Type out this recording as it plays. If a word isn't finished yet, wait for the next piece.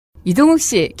이동욱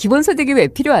씨, 기본소득이 왜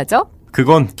필요하죠?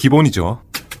 그건 기본이죠.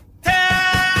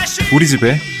 우리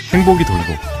집에 행복이 돌고,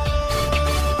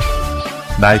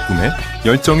 나의 꿈에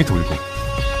열정이 돌고,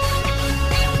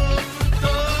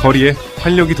 거리에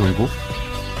활력이 돌고,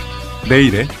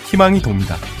 내일에 희망이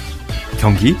돕니다.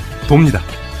 경기 돕니다.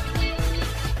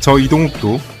 저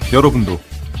이동욱도 여러분도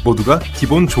모두가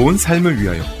기본 좋은 삶을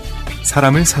위하여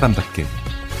사람을 사람답게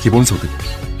기본소득.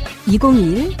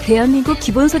 2021 대한민국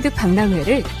기본소득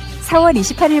박람회를 4월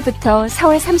 28일부터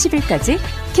 4월 30일까지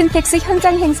킨텍스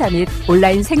현장 행사 및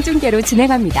온라인 생중계로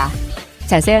진행합니다.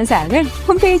 자세한 사항은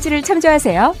홈페이지를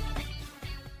참조하세요.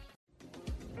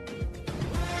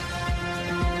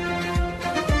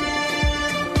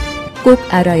 꼭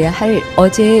알아야 할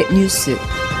어제의 뉴스.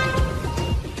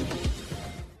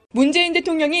 문재인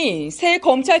대통령이 새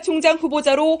검찰총장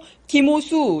후보자로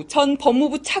김호수 전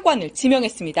법무부 차관을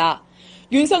지명했습니다.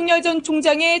 윤석열 전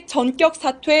총장의 전격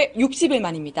사퇴 60일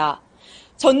만입니다.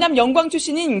 전남 영광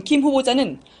출신인 김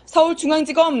후보자는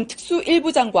서울중앙지검 특수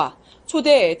 1부장과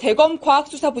초대 대검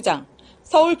과학수사부장,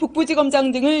 서울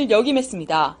북부지검장 등을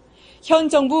역임했습니다. 현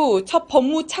정부 첫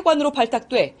법무차관으로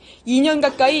발탁돼 2년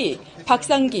가까이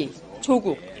박상기,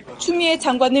 조국, 추미애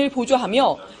장관을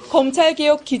보좌하며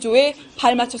검찰개혁 기조에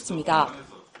발맞췄습니다.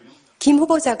 김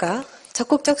후보자가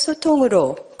적극적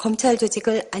소통으로 검찰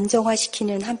조직을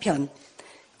안정화시키는 한편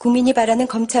국민이 바라는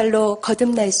검찰로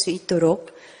거듭날 수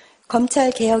있도록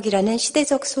검찰개혁이라는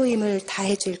시대적 소임을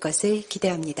다해줄 것을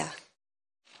기대합니다.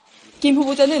 김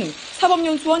후보자는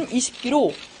사법연수원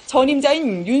 20기로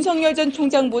전임자인 윤석열 전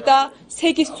총장보다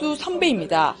 3기수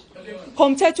선배입니다.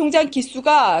 검찰총장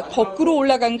기수가 거꾸로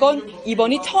올라간 건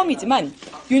이번이 처음이지만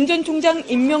윤 전 총장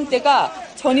임명 때가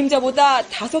전임자보다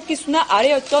 5기수나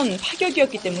아래였던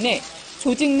파격이었기 때문에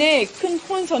조직 내 큰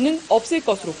혼선은 없을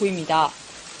것으로 보입니다.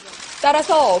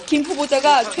 따라서 김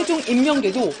후보자가 최종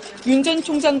임명돼도 윤 전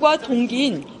총장과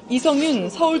동기인 이성윤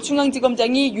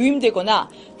서울중앙지검장이 유임되거나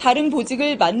다른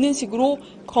보직을 맡는 식으로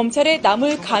검찰에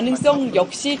남을 가능성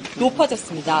역시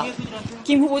높아졌습니다.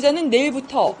 김 후보자는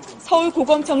내일부터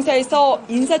서울고검청사에서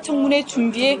인사청문회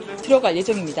준비에 들어갈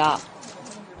예정입니다.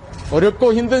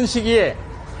 어렵고 힘든 시기에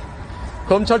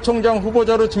검찰총장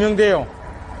후보자로 지명되어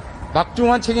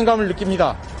막중한 책임감을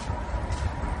느낍니다.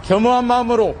 겸허한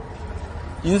마음으로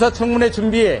인사청문회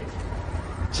준비에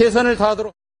최선을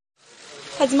다하도록.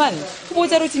 하지만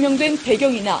후보자로 지명된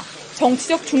배경이나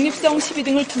정치적 중립성 시비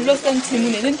등을 둘러싼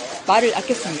질문에는 말을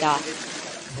아꼈습니다.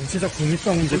 정치적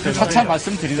중립성 문제 때문에 차차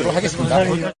말씀드리도록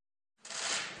하겠습니다.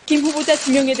 김 후보자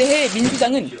지명에 대해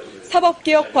민주당은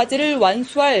사법개혁 과제를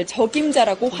완수할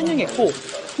적임자라고 환영했고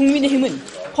국민의힘은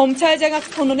검찰 장악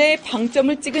선언에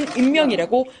방점을 찍은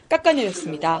임명이라고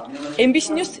깎아내렸습니다.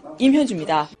 MBC 뉴스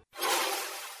임현주입니다.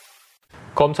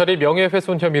 검찰이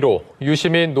명예훼손 혐의로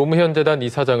유시민 노무현 재단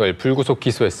이사장을 불구속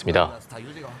기소했습니다.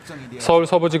 서울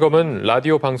서부지검은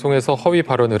라디오 방송에서 허위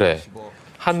발언을 해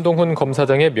한동훈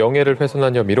검사장의 명예를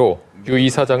훼손한 혐의로 유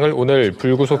이사장을 오늘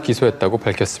불구속 기소했다고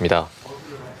밝혔습니다.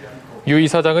 유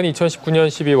이사장은 2019년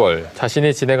 12월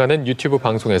자신이 진행하는 유튜브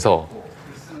방송에서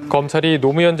검찰이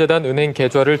노무현 재단 은행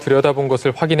계좌를 들여다본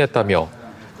것을 확인했다며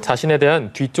자신에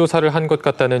대한 뒷조사를 한 것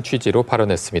같다는 취지로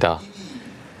발언했습니다.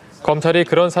 검찰이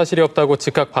그런 사실이 없다고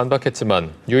즉각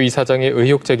반박했지만 유 이사장의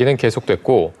의혹 제기는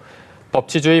계속됐고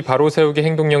법치주의 바로 세우기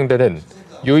행동령대는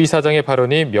유 이사장의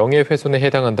발언이 명예훼손에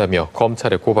해당한다며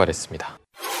검찰에 고발했습니다.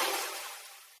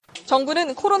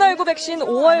 정부는 코로나19 백신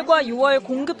 5월과 6월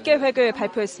공급 계획을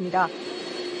발표했습니다.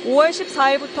 5월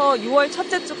 14일부터 6월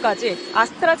첫째 주까지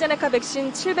아스트라제네카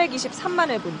백신 723만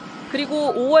회분,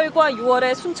 그리고 5월과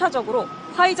 6월에 순차적으로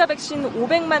화이자 백신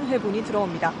 500만 회분이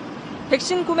들어옵니다.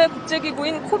 백신 구매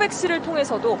국제기구인 코백스를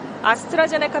통해서도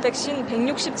아스트라제네카 백신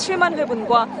 167만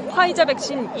회분과 화이자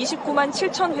백신 29만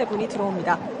 7천 회분이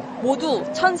들어옵니다. 모두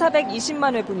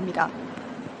 1,420만 회분입니다.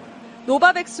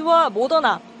 노바백스와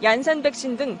모더나, 얀센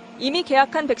백신 등 이미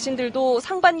계약한 백신들도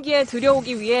상반기에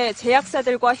들여오기 위해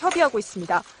제약사들과 협의하고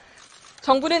있습니다.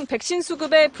 정부는 백신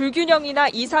수급에 불균형이나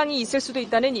이상이 있을 수도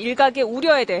있다는 일각의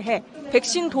우려에 대해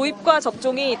백신 도입과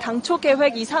접종이 당초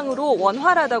계획 이상으로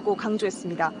원활하다고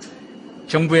강조했습니다.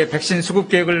 정부의 백신 수급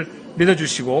계획을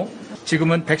믿어주시고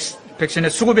지금은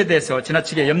백신의 수급에 대해서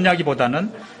지나치게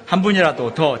염려하기보다는 한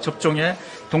분이라도 더 접종에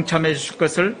동참해 주실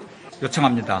것을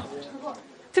요청합니다.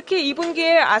 특히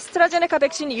 2분기에 아스트라제네카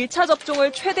백신 1차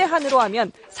접종을 최대한으로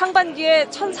하면 상반기에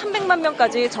 1,300만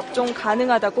명까지 접종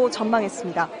가능하다고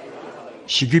전망했습니다.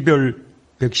 시기별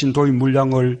백신 도입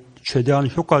물량을 최대한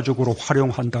효과적으로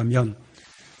활용한다면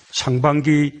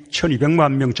상반기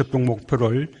 1,200만 명 접종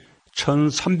목표를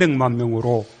 1,300만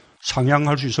명으로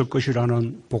상향할 수 있을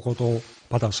것이라는 보고도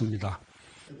받았습니다.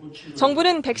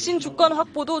 정부는 백신 주권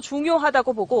확보도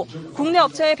중요하다고 보고 국내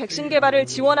업체의 백신 개발을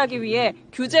지원하기 위해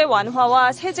규제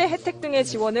완화와 세제 혜택 등의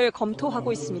지원을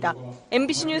검토하고 있습니다.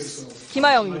 MBC 뉴스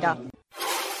김아영입니다.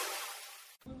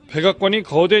 백악관이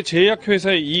거대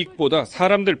제약회사의 이익보다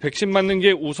사람들 백신 맞는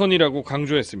게 우선이라고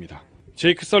강조했습니다.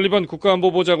 제이크 설리번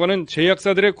국가안보보좌관은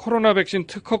제약사들의 코로나 백신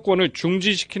특허권을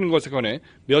중지시키는 것에 관해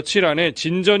며칠 안에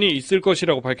진전이 있을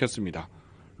것이라고 밝혔습니다.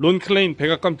 론 클레인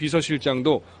백악관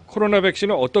비서실장도 코로나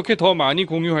백신을 어떻게 더 많이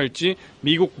공유할지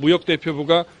미국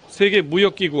무역대표부가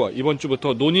세계무역기구와 이번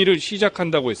주부터 논의를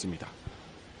시작한다고 했습니다.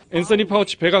 앤서니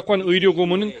파우치 백악관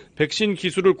의료고문은 백신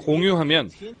기술을 공유하면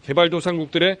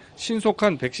개발도상국들의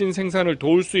신속한 백신 생산을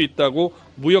도울 수 있다고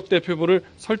무역대표부를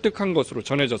설득한 것으로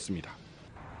전해졌습니다.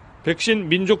 백신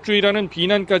민족주의라는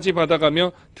비난까지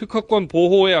받아가며 특허권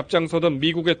보호에 앞장서던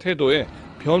미국의 태도에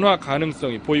변화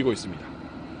가능성이 보이고 있습니다.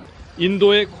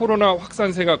 인도의 코로나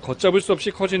확산세가 걷잡을 수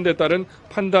없이 커진 데 따른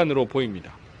판단으로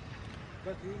보입니다.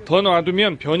 더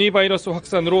놔두면 변이 바이러스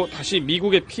확산으로 다시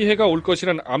미국에 피해가 올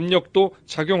것이라는 압력도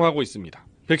작용하고 있습니다.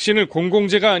 백신을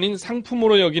공공재가 아닌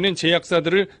상품으로 여기는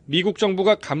제약사들을 미국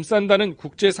정부가 감싼다는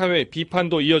국제사회의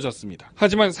비판도 이어졌습니다.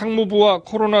 하지만 상무부와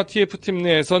코로나 TF팀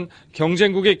내에선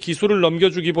경쟁국의 기술을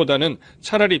넘겨주기보다는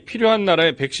차라리 필요한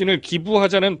나라에 백신을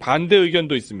기부하자는 반대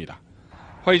의견도 있습니다.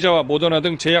 화이자와 모더나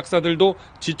등 제약사들도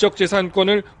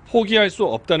지적재산권을 포기할 수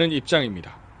없다는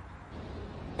입장입니다.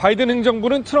 바이든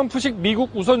행정부는 트럼프식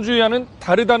미국 우선주의와는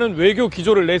다르다는 외교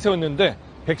기조를 내세웠는데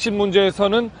백신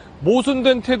문제에서는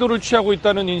모순된 태도를 취하고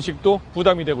있다는 인식도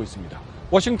부담이 되고 있습니다.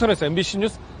 워싱턴에서 MBC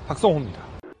뉴스 박성호입니다.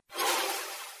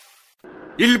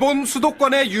 일본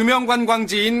수도권의 유명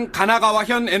관광지인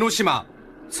가나가와현 에노시마.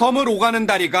 섬을 오가는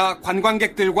다리가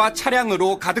관광객들과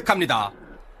차량으로 가득합니다.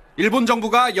 일본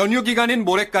정부가 연휴 기간인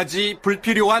모레까지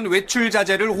불필요한 외출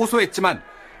자제를 호소했지만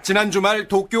지난 주말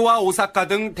도쿄와 오사카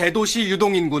등 대도시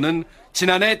유동인구는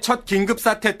지난해 첫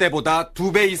긴급사태 때보다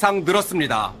 2배 이상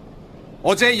늘었습니다.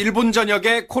 어제 일본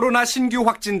전역의 코로나 신규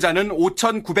확진자는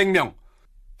 5,900명,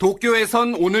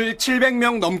 도쿄에선 오늘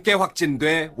 700명 넘게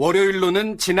확진돼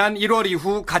월요일로는 지난 1월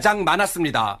이후 가장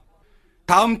많았습니다.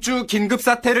 다음 주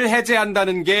긴급사태를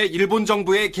해제한다는 게 일본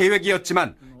정부의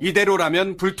계획이었지만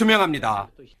이대로라면 불투명합니다.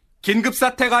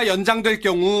 긴급사태가 연장될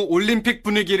경우 올림픽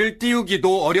분위기를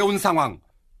띄우기도 어려운 상황.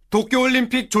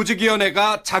 도쿄올림픽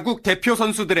조직위원회가 자국 대표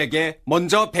선수들에게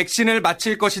먼저 백신을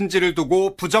맞힐 것인지를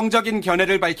두고 부정적인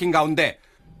견해를 밝힌 가운데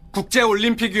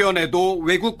국제올림픽위원회도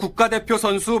외국 국가대표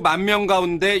선수 10,000명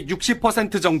가운데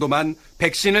 60% 정도만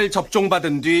백신을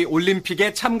접종받은 뒤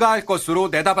올림픽에 참가할 것으로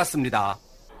내다봤습니다.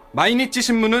 마이니치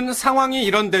신문은 상황이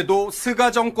이런데도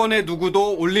스가 정권의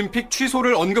누구도 올림픽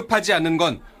취소를 언급하지 않는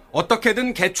건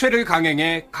어떻게든 개최를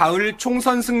강행해 가을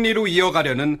총선 승리로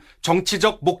이어가려는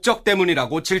정치적 목적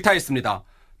때문이라고 질타했습니다.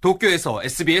 도쿄에서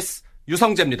SBS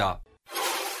유성재입니다.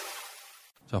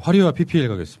 자, 화려와 PPL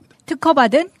가겠습니다.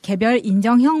 특허받은 개별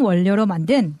인정형 원료로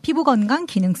만든 피부건강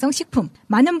기능성 식품.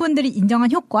 많은 분들이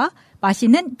인정한 효과,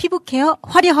 마시는 피부케어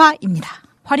화려화입니다.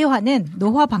 화려화는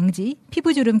노화 방지,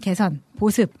 피부주름 개선,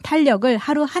 보습, 탄력을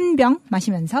하루 한 병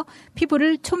마시면서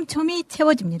피부를 촘촘히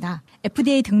채워줍니다.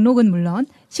 FDA 등록은 물론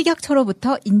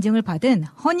식약처로부터 인증을 받은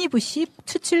허니부시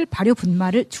추출 발효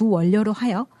분말을 주 원료로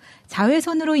하여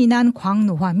자외선으로 인한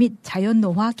광노화 및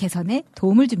자연노화 개선에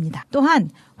도움을 줍니다. 또한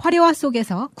화려화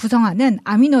속에서 구성하는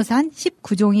아미노산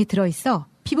 19종이 들어있어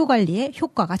피부 관리에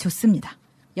효과가 좋습니다.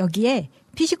 여기에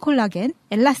피시콜라겐,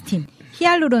 엘라스틴,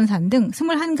 히알루론산 등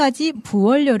 21가지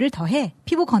부원료를 더해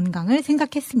피부 건강을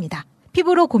생각했습니다.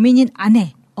 피부로 고민인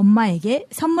아내, 엄마에게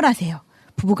선물하세요.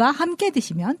 부부가 함께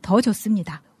드시면 더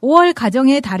좋습니다. 5월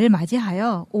가정의 달을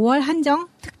맞이하여 5월 한정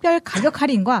특별 가격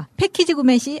할인과 패키지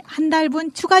구매 시 한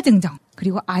달분 추가 증정,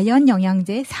 그리고 아연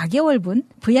영양제 4개월분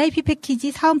VIP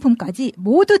패키지 사은품까지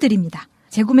모두 드립니다.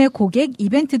 재구매 고객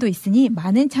이벤트도 있으니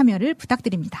많은 참여를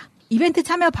부탁드립니다. 이벤트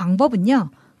참여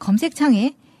방법은요.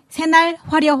 검색창에 새날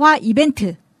화려화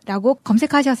이벤트라고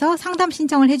검색하셔서 상담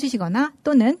신청을 해주시거나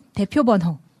또는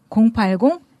대표번호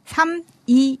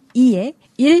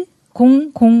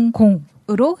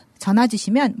 080-322-1000으로 전화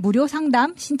주시면 무료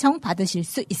상담 신청 받으실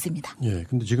수 있습니다. 예,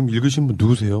 근데 지금 읽으신 분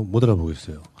누구세요? 못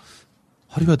알아보겠어요.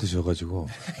 화려하 드셔가지고.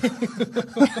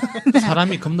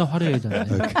 사람이 겁나 화려해졌네.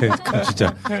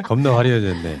 진짜 겁나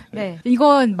화려해졌네. 네,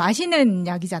 이건 마시는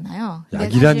약이잖아요.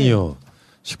 약이라니요.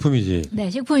 식품이지. 네,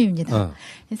 식품입니다.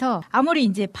 그래서 아무리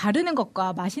이제 바르는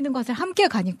것과 마시는 것을 함께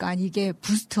가니까 이게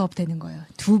부스트업 되는 거예요.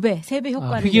 2배, 3배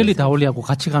효과를. 휘겔리 다올리하고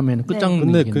같이 가면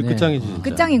끝장이겠네. 근데 끝장이지. 진짜.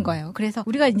 끝장인 거예요. 그래서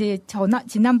우리가 이제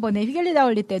지난번에 휘겔리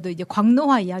다올리 때도 이제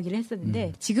광노화 이야기를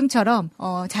했었는데 지금처럼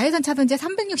자외선 차단제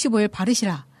 365일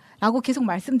바르시라라고 계속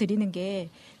말씀드리는 게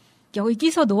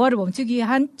여기서 노화를 멈추기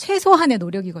위한 최소한의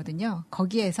노력이거든요.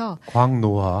 거기에서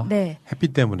광노화, 네.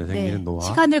 햇빛 때문에 생기는 네. 노화.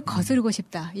 시간을 거스르고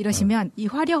싶다 이러시면 이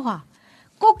화려화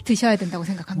꼭 드셔야 된다고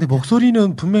생각합니다. 근데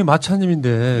목소리는 분명히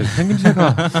마차님인데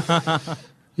생김새가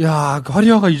야, 그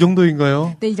화려화가 이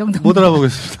정도인가요? 네, 이 정도. 못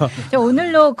알아보겠습니다. 저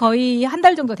오늘로 거의 한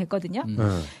달 정도 됐거든요.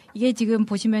 이게 지금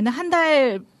보시면은 한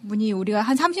달 분이 우리가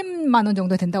한 30만 원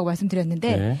정도 된다고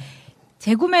말씀드렸는데 네.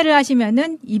 재구매를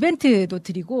하시면은 이벤트도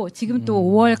드리고 지금 또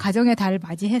 5월 가정의 달을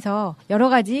맞이해서 여러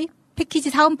가지 패키지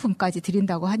사은품까지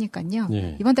드린다고 하니까요.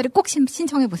 네. 이번 달에 꼭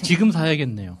신청해 보세요. 지금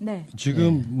사야겠네요. 네.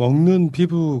 지금 먹는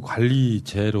피부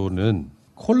관리제로는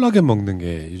콜라겐 먹는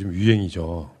게 요즘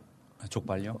유행이죠.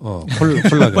 족발요? 콜라겐.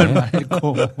 족발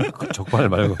말고. 족발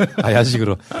말고.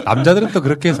 야식으로. 남자들은 또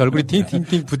그렇게 해서 얼굴이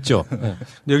팅팅팅 붙죠. 네.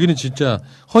 근데 여기는 진짜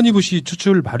허니부시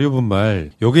추출 발효분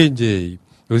말, 요게 이제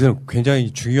여기서는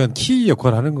굉장히 중요한 키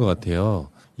역할을 하는 것 같아요.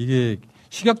 이게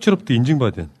식약처로부터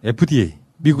인증받은 FDA,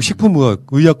 미국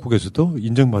식품의약국에서도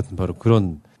인정받은 바로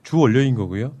그런 주 원료인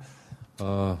거고요.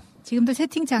 지금도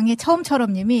채팅창에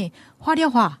처음처럼님이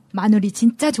화려화 마늘이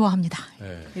진짜 좋아합니다.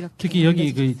 네. 이렇게 특히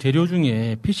여기 그 재료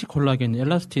중에 PC 콜라겐,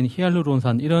 엘라스틴,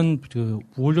 히알루론산 이런 그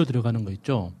부원료 들어가는 거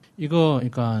있죠. 이거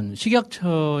그러니까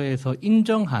식약처에서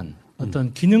인정한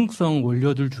어떤 기능성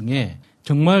원료들 중에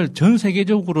정말 전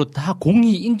세계적으로 다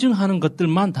공히 인증하는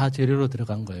것들만 다 재료로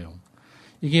들어간 거예요.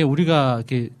 이게 우리가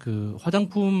이렇게 그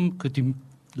화장품 그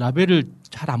라벨을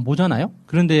잘 안 보잖아요.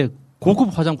 그런데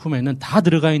고급 화장품에는 다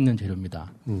들어가 있는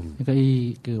재료입니다. 그러니까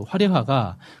이 그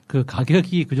화려화가 그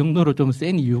가격이 그 정도로 좀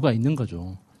센 이유가 있는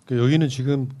거죠. 여기는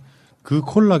지금 그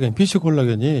콜라겐, PC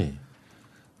콜라겐이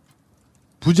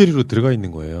부재료로 들어가 있는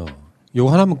거예요.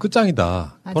 요거 하나면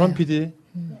끝장이다. 보람 PD,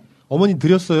 어머니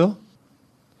드렸어요?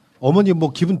 어머니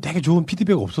뭐 기분 되게 좋은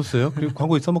피드백 없었어요? 그리고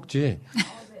광고에 써먹지.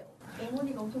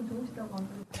 어머니가 엄청 좋으시다고 안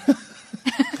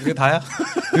그게 다야?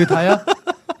 그게 다야?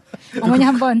 어머니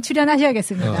한번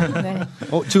출연하셔야겠습니다. 네.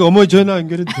 지금 어머니 전화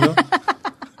연결해도 돼요?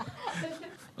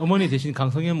 어머니 대신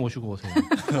강성현 모시고 오세요.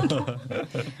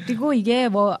 그리고 이게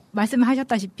뭐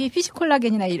말씀하셨다시피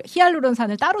피시콜라겐이나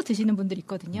히알루론산을 따로 드시는 분들이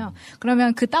있거든요.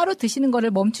 그러면 그 따로 드시는 거를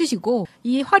멈추시고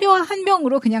이 화려화 한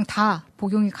병으로 그냥 다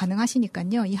복용이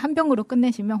가능하시니까요. 이 한 병으로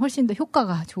끝내시면 훨씬 더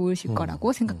효과가 좋으실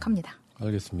거라고 생각합니다.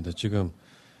 알겠습니다. 지금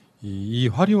이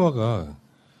화려화가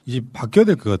이제 바뀌어야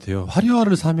될 것 같아요.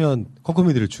 화려화를 사면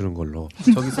코코메디를 주는 걸로.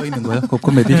 저기 써 있는 거야?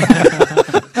 코코메디.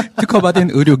 특허받은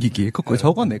의료기기.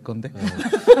 저건 내 건데.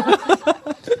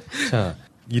 자,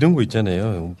 이런 거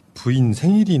있잖아요. 부인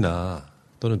생일이나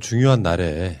또는 중요한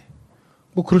날에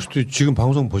뭐 그럴 수도 지금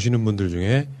방송 보시는 분들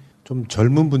중에 좀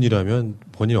젊은 분이라면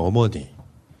본인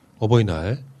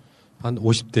어버이날 한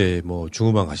 50대 뭐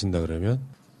중후반 가신다 그러면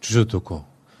주셔도 좋고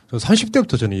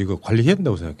 30대부터 저는 이거 관리해야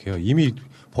된다고 생각해요. 이미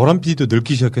보람 PD도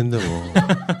늙기 시작했는데 뭐.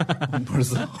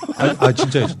 벌써?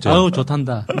 진짜요. 아우,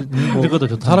 좋단다. 늙어도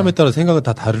좋다. 사람에 따라 생각은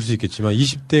다 다를 수 있겠지만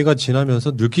 20대가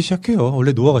지나면서 늙기 시작해요.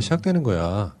 원래 노화가 시작되는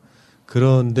거야.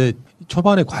 그런데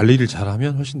초반에 관리를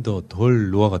잘하면 훨씬 더 덜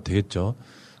노화가 되겠죠.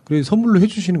 그리고 선물로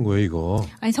해주시는 거예요, 이거.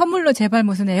 아니 선물로 제발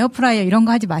무슨 에어프라이어 이런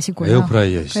거 하지 마시고요.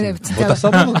 에어프라이어. 그래, 진짜 어디다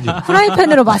써먹는지.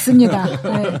 프라이팬으로 맞습니다.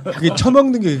 네. 그게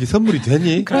처먹는 게 선물이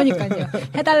되니? 그러니까요.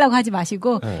 해달라고 하지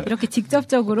마시고 네. 이렇게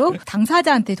직접적으로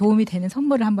당사자한테 도움이 되는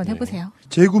선물을 한번 해보세요.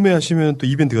 재구매하시면 또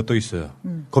이벤트가 또 있어요.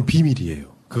 그건 비밀이에요.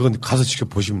 그건 가서 직접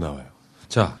보시면 나와요.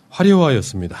 자,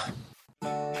 화려화였습니다.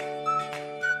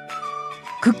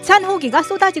 극찬 후기가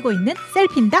쏟아지고 있는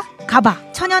셀핀다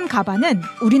가바. 천연 가바는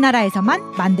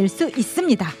우리나라에서만 만들 수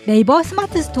있습니다. 네이버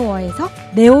스마트 스토어에서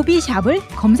네오비샵을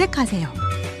검색하세요.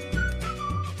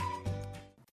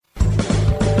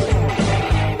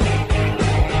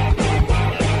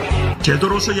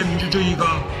 제도로서의 민주주의가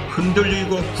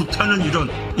흔들리고 불타는 일은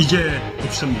이제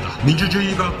없습니다.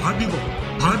 민주주의가 밥이고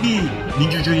밥이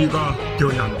민주주의가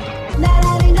되어야 합니다.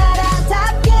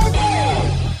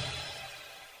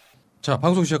 자,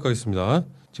 방송 시작하겠습니다.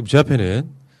 지금 제 앞에는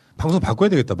방송 바꿔야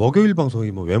되겠다. 목요일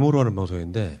방송이 뭐 외모로 하는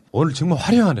방송인데 오늘 정말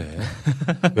화려하네.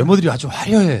 외모들이 아주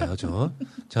화려해. 아주.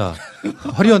 자,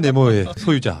 화려한 외모의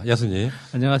소유자 야수님.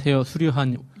 안녕하세요.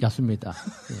 수려한 야수입니다.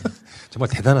 예. 정말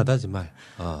대단하다 정말.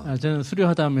 저는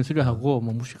수려하다 하면 수려하고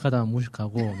뭐 무식하다 하면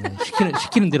무식하고 뭐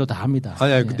시키는 대로 다 합니다.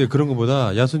 아니 근데 그런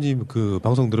것보다 야수님 그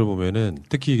방송 들어보면은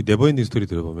특히 네버엔딩 스토리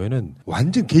들어보면은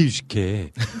완전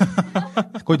개유식해.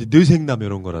 거의 이제 뇌생남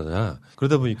이런 거라잖아.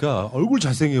 그러다 보니까 얼굴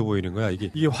잘생겨 보이는 거야.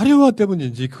 이게 화려화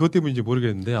때문인지 그것 때문인지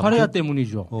모르겠는데 화려화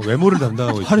때문이죠. 외모를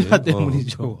담당하고 있지. 화려화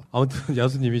때문이죠. 아무튼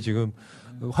야수님이 지금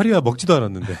화려화 먹지도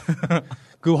않았는데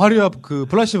그 화려화 그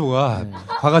플라시보가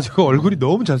가가지고 얼굴이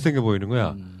너무 잘생겨 보이는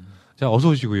거야. 자, 어서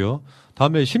오시고요.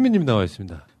 다음에 신민님 나와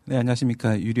있습니다. 네,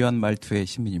 안녕하십니까. 유려한 말투의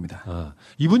신민입니다. 아,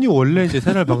 이분이 원래 이제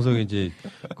새날 방송에 이제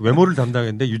외모를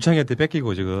담당했는데 유창이한테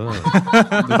뺏기고 지금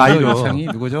나이로 유창이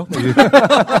누구죠?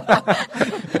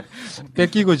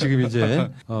 뺏기고 지금 이제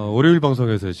월요일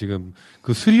방송에서 지금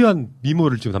그 수려한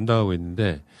미모를 지금 담당하고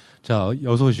있는데 자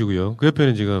어서 오시고요. 그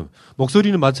옆에는 지금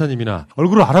목소리는 마차님이나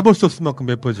얼굴을 알아볼 수 없을 만큼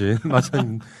예뻐진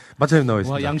마차님 나와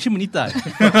있습니다. 와, 양심은 있다.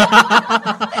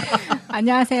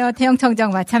 안녕하세요. 태영청장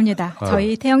마차입니다.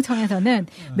 저희 태영청에서는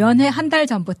면회 한 달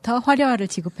전부터 화려화를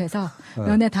지급해서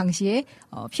면회 당시에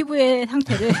피부의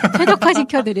상태를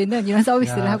최적화시켜드리는 이런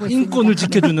서비스를 하고 있습니다. 인권을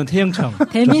지켜주는 태영청.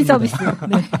 대민 서비스.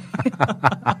 네.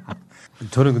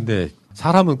 저는 근데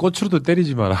사람은 꽃으로도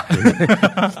때리지 마라.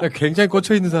 굉장히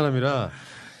꽂혀 있는 사람이라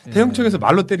태영청에서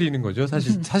말로 때리는 거죠.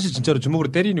 사실 진짜로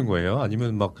주먹으로 때리는 거예요.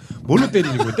 아니면 막 뭘로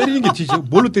때리는 거예요. 때리는 게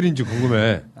뭘로 때리는지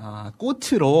궁금해. 아,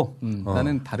 꽃으로?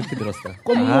 나는 다르게 들었어요.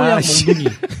 꽃 모양 몽둥이.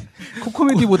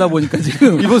 코코메디 보다 보니까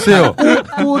지금. 이보세요.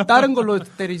 꽃 다른 걸로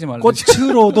때리지 말라.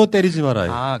 꽃으로도 때리지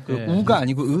말아요. 아, 우가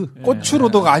아니고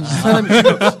꽃으로도가 아니, 이 사람이.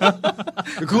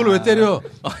 그걸로 왜 때려?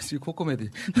 아, 지금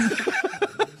코코메디.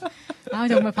 아,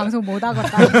 정말 방송 못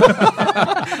하겠다.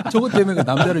 저것 때문에 그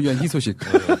남자를 위한 희소식.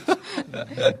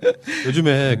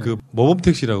 요즘에 그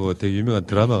모범택시라고 되게 유명한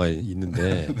드라마가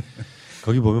있는데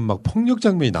거기 보면 막 폭력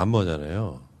장면이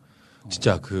난무하잖아요.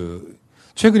 진짜 그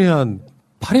최근에 한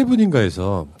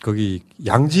 8회분인가에서 거기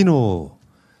양진호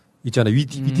있잖아요.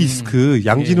 위디스크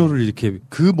양진호를 이렇게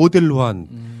그 모델로 한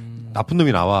나쁜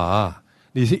놈이 나와.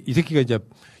 근데 이 새끼가 이제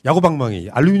야구방망이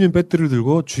알루미늄 배트를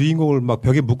들고 주인공을 막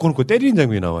벽에 묶어놓고 때리는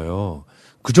장면이 나와요.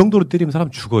 그 정도로 때리면 사람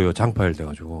죽어요. 장파열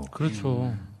돼가지고.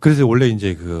 그렇죠. 그래서 원래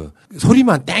이제 그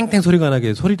소리만 땡땡 소리가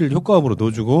나게 소리를 효과음으로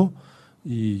넣어주고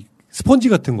이 스펀지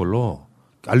같은 걸로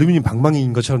알루미늄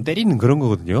방망이인 것처럼 때리는 그런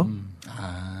거거든요.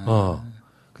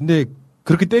 근데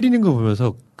그렇게 때리는 거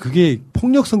보면서 그게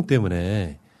폭력성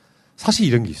때문에 사실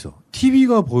이런 게 있어.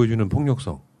 TV가 보여주는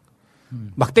폭력성.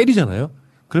 막 때리잖아요.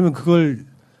 그러면 그걸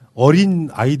어린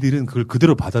아이들은 그걸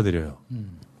그대로 받아들여요.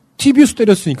 TV에서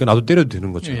때렸으니까 나도 때려도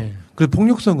되는 것처럼. 예. 그래서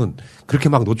폭력성은 그렇게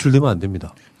막 노출되면 안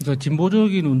됩니다. 그러니까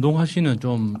진보적인 운동하시는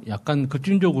좀 약간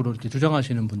급진적으로 이렇게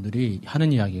주장하시는 분들이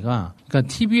하는 이야기가,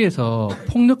 그러니까 TV에서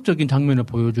폭력적인 장면을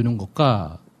보여주는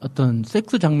것과 어떤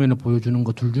섹스 장면을 보여주는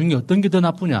것 둘 중에 어떤 게 더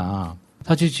나쁘냐.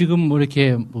 사실 지금 뭐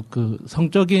이렇게 뭐 그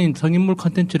성적인 성인물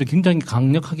콘텐츠를 굉장히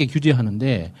강력하게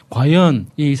규제하는데 과연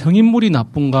이 성인물이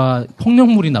나쁜가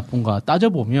폭력물이 나쁜가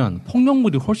따져보면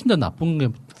폭력물이 훨씬 더 나쁜 게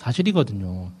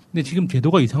사실이거든요. 근데 지금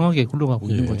제도가 이상하게 굴러가고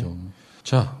있는 거죠.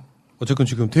 자, 어쨌건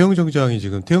지금 태영청장이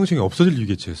지금 태영청이 없어질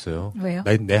위기에 처했어요. 왜요?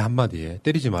 내 한마디에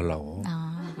때리지 말라고.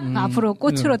 앞으로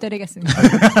꽃으로 때리겠습니다.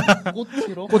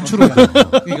 꽃으로? 꽃으로.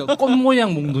 그러니까 꽃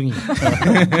모양 몽둥이.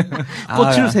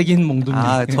 꽃을 새긴 몽둥이.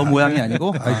 아, 저 모양이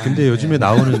아니고? 아니, 근데 요즘에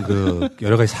나오는 그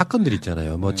여러 가지 사건들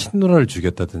있잖아요. 뭐 친누나를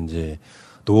죽였다든지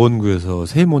노원구에서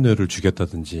새 모녀를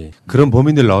죽였다든지 그런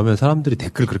범인들 나오면 사람들이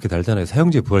댓글 그렇게 달잖아요.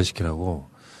 사형제 부활시키라고.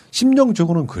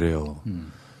 심정적으로는 그래요.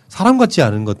 사람 같지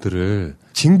않은 것들을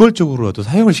징벌적으로라도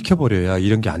사형을 시켜버려야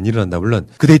이런 게 안 일어난다. 물론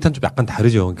그 데이터는 좀 약간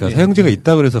다르죠. 그러니까 사형제가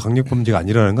있다 그래서 강력범죄가 안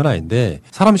일어나는 건 아닌데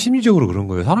사람 심리적으로 그런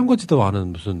거예요. 사람 같지도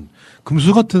않은 무슨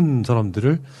금수 같은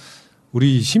사람들을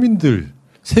우리 시민들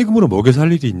세금으로 먹여서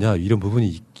할 일이 있냐 이런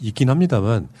부분이 있긴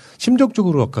합니다만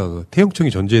심적적으로 아까 그 태영청이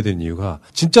존재해야 되는 이유가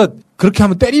진짜 그렇게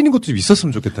하면 때리는 것도 좀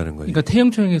있었으면 좋겠다는 거예요. 그러니까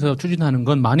태영청에서 추진하는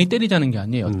건 많이 때리자는 게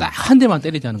아니에요. 딱 한 대만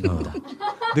때리자는 겁니다.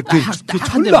 근데 그게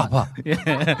졸라 아파. 예.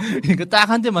 그러니까 딱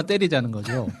한 대만 때리자는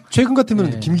거죠. 최근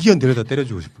같으면 김기현 데려다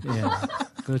때려주고 싶어요. 예.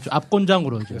 그렇죠.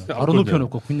 앞권장으로 이제 바로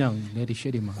눕혀놓고 그냥 내리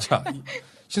쉐리만. 자,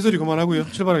 신소리 그만하고요.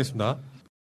 출발하겠습니다.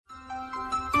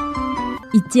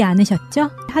 잊지 않으셨죠?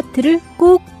 하트를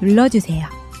꼭 눌러주세요.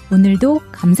 오늘도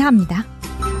감사합니다.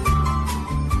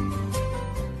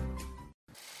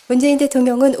 문재인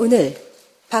대통령은 오늘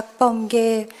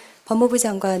박범계 법무부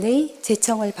장관의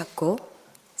제청을 받고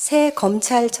새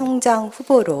검찰총장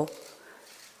후보로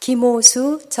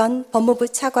김오수 전 법무부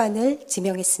차관을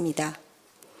지명했습니다.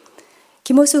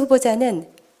 김오수 후보자는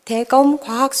대검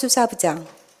과학수사부장,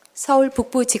 서울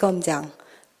북부지검장,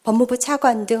 법무부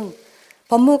차관 등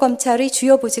법무검찰의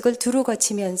주요 보직을 두루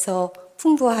거치면서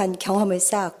풍부한 경험을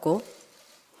쌓았고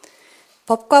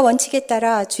법과 원칙에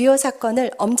따라 주요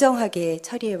사건을 엄정하게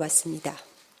처리해 왔습니다.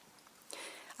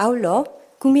 아울러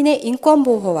국민의 인권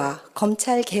보호와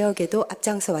검찰 개혁에도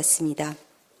앞장서 왔습니다.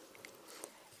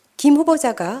 김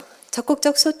후보자가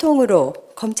적극적 소통으로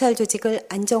검찰 조직을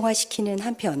안정화시키는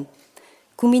한편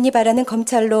국민이 바라는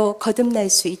검찰로 거듭날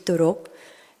수 있도록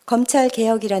검찰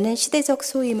개혁이라는 시대적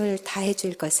소임을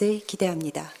다해줄 것을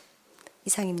기대합니다.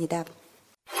 이상입니다.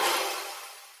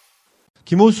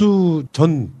 김호수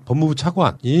전 법무부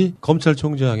차관이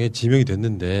검찰총장에 지명이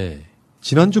됐는데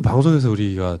지난주 방송에서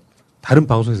우리가 다른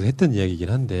방송에서 했던 이야기이긴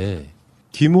한데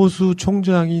김호수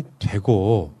총장이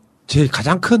되고 제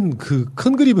가장 큰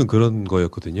그림은 그런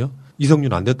거였거든요.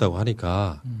 이성윤 안 됐다고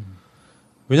하니까.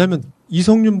 왜냐하면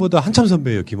이성윤보다 한참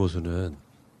선배예요. 김호수는.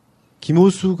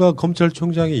 김호수가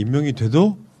검찰총장에 임명이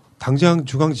돼도 당장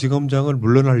중앙지검장을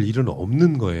물러날 일은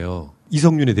없는 거예요.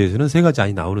 이성윤에 대해서는 세 가지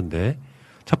안이 나오는데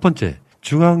첫 번째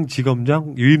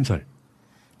중앙지검장 유임설.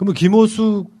 그러면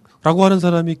김호수라고 하는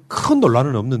사람이 큰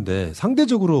논란은 없는데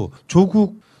상대적으로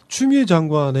조국 추미애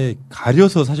장관에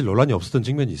가려서 사실 논란이 없었던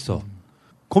측면이 있어.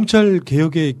 검찰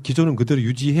개혁의 기조는 그대로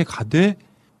유지해 가되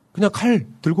그냥 칼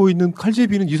들고 있는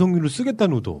칼제비는 이성윤을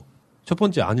쓰겠다는 의도. 첫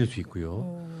번째 아닐 수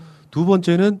있고요. 두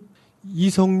번째는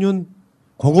이성윤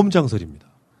고검장설입니다.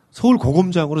 서울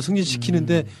고검장으로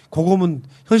승진시키는데 고검은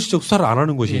현실적 수사를 안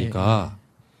하는 것이니까.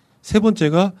 세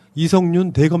번째가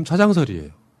이성윤 대검 차장설이에요.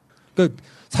 그러니까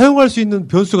사용할 수 있는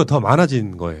변수가 더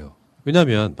많아진 거예요.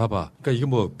 왜냐면 봐봐. 그러니까 이게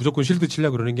뭐 무조건 실드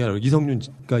치려고 그러는 게 아니라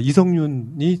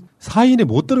이성윤이 사인에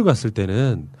못 들어갔을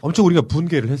때는 엄청 우리가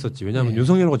분개를 했었지. 왜냐하면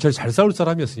윤석열하고 제일 잘 싸울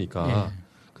사람이었으니까.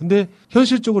 근데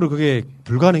현실적으로 그게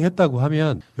불가능했다고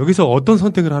하면 여기서 어떤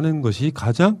선택을 하는 것이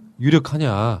가장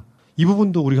유력하냐. 이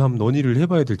부분도 우리가 한번 논의를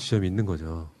해봐야 될 지점이 있는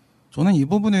거죠. 저는 이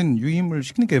부분은 유임을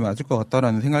시키는 게 맞을 것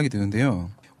같다라는 생각이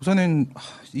드는데요. 우선은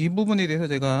이 부분에 대해서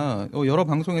제가 여러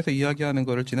방송에서 이야기하는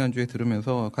거를 지난주에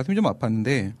들으면서 가슴이 좀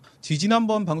아팠는데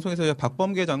지난번 방송에서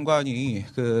박범계 장관이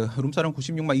그 룸사롱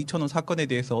 96만 2천 원 사건에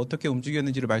대해서 어떻게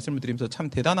움직였는지를 말씀을 드리면서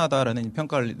참 대단하다라는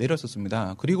평가를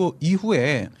내렸었습니다. 그리고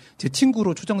이후에 제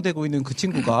친구로 추정되고 있는 그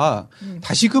친구가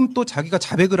다시금 또 자기가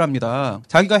자백을 합니다.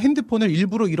 자기가 핸드폰을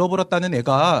일부러 잃어버렸다는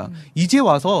애가 이제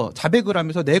와서 자백을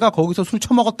하면서 내가 거기서 술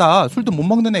처먹었다. 술도 못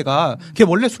먹는 애가 걔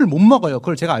원래 술 못 먹어요.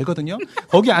 그걸 제가 알거든요.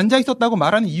 거기 앉아 있었다고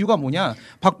말하는 이유가 뭐냐?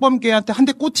 박범계한테 한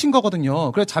대 꽂힌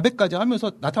거거든요. 그래서 자백까지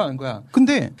하면서 나타난 거야.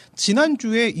 근데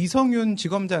지난주에 이성윤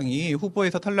지검장이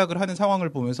후보에서 탈락을 하는 상황을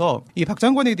보면서 이 박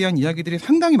장관에 대한 이야기들이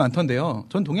상당히 많던데요.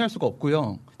 전 동의할 수가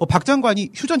없고요. 박 장관이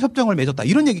휴전 협정을 맺었다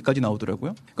이런 얘기까지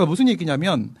나오더라고요. 그러니까 무슨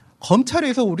얘기냐면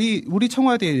검찰에서 우리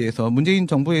청와대에 대해서 문재인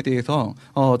정부에 대해서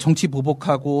정치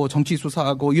보복하고 정치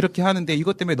수사하고 이렇게 하는데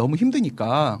이것 때문에 너무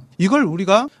힘드니까 이걸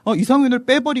우리가 이성윤을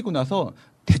빼버리고 나서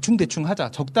대충 하자,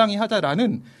 적당히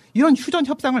하자라는 이런 휴전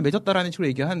협상을 맺었다라는 식으로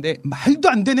얘기하는데 말도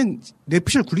안 되는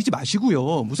뇌피셜 굴리지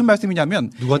마시고요. 무슨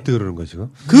말씀이냐면 누구한테 그러는 거지?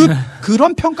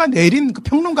 그런 평가 내린 그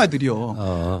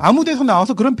평론가들이요. 아무 데서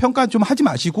나와서 그런 평가 좀 하지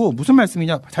마시고 무슨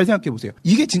말씀이냐 잘 생각해 보세요.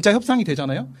 이게 진짜 협상이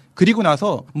되잖아요. 그리고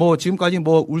나서 뭐 지금까지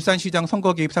뭐 울산시장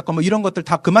선거 개입 사건 뭐 이런 것들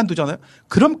다 그만두잖아요.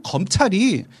 그럼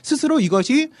검찰이 스스로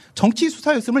이것이 정치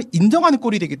수사였음을 인정하는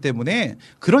꼴이 되기 때문에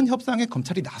그런 협상에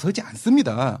검찰이 나서지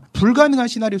않습니다. 불가능한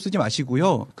시나리오 쓰지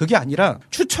마시고요. 그게 아니라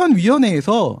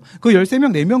추천위원회에서 그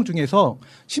 13명 4명 중에서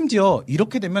심지어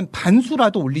이렇게 되면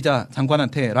반수라도 올리자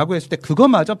장관한테 라고 했을 때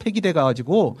그거마저 폐기돼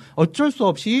가지고 어쩔 수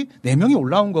없이 4명이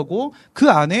올라온 거고 그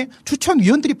안에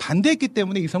추천위원들이 반대했기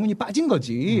때문에 이성윤이 빠진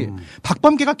거지.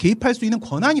 박범계가 개입할 수 있는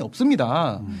권한이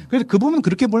없습니다. 그래서 그 부분은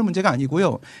그렇게 볼 문제가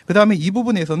아니고요. 그다음에 이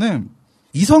부분에서는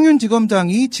이성윤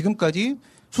지검장이 지금까지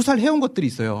수사를 해온 것들이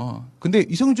있어요. 근데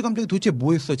이성윤 지검장이 도대체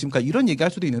뭐 했어? 지금까지 이런 얘기할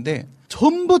수도 있는데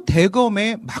전부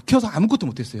대검에 막혀서 아무것도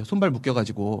못했어요. 손발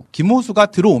묶여가지고. 김호수가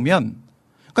들어오면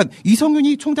그러니까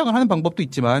이성윤이 총장을 하는 방법도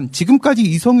있지만 지금까지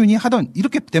이성윤이 하던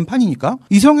이렇게 된 판이니까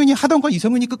이성윤이 하던 건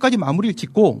이성윤이 끝까지 마무리를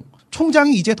짓고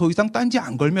총장이 이제 더 이상 딴지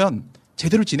안 걸면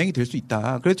제대로 진행이 될 수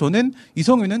있다. 그래서 저는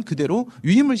이성윤은 그대로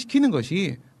유임을 시키는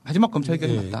것이 마지막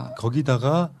검찰개혁 맞다.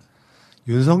 거기다가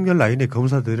윤석열 라인의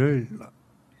검사들을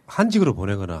한직으로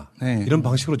보내거나 이런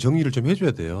방식으로 정리를 좀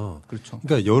해줘야 돼요. 그렇죠.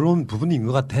 그러니까 이런 부분인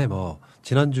것 같아. 뭐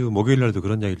지난주 목요일 날도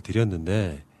그런 이야기를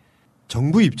드렸는데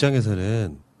정부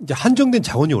입장에서는 이제 한정된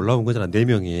자원이 올라온 거잖아.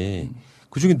 4명이.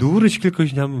 그중에 누구를 시킬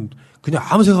것이냐면 그냥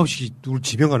아무 생각 없이 누구를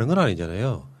지명하는 건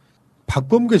아니잖아요.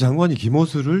 박범계 장관이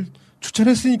김호수를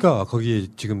추천했으니까 거기에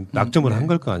지금 낙점을 한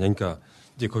걸 거 아니야. 그러니까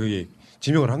이제 거기에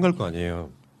지명을 한 걸 거 아니에요.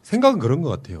 생각은 그런 것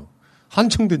같아요.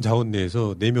 한정된 자원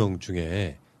내에서 4명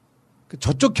중에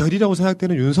저쪽 결이라고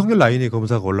생각되는 윤석열 라인의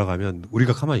검사가 올라가면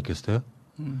우리가 가만히 있겠어요?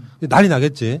 난리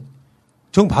나겠지.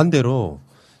 정반대로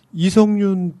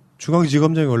이성윤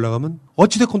중앙지검장이 올라가면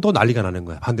어찌됐건 또 난리가 나는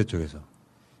거야. 반대쪽에서.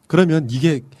 그러면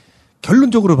이게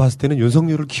결론적으로 봤을 때는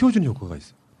윤석열을 키워주는 효과가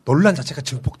있어요. 논란 자체가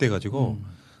증폭돼가지고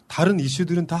다른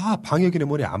이슈들은 다 방역인의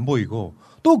머리에 안 보이고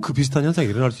또 그 비슷한 현상이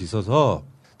일어날 수 있어서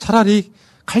차라리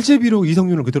칼제비로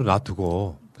이성윤을 그대로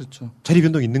놔두고 그렇죠. 자리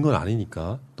변동이 있는 건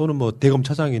아니니까 또는 뭐 대검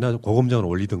차장이나 고검장을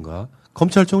올리든가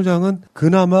검찰총장은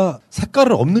그나마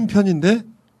색깔은 없는 편인데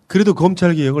그래도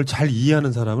검찰 개혁을 잘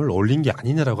이해하는 사람을 올린 게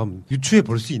아니냐라고 하면 유추해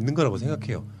볼 수 있는 거라고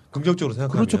생각해요. 긍정적으로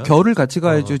생각하면. 그렇죠. 결을 같이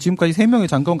가야죠. 지금까지 3명의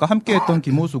장관과 함께했던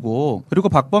김호수고 그리고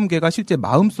박범계가 실제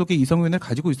마음속에 이성윤을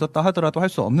가지고 있었다 하더라도 할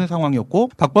수 없는 상황이었고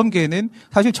박범계는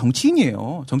사실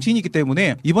정치인이에요. 정치인이기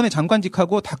때문에 이번에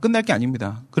장관직하고 다 끝날 게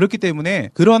아닙니다. 그렇기 때문에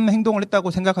그런 행동을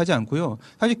했다고 생각하지 않고요.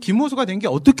 사실 김호수가 된 게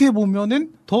어떻게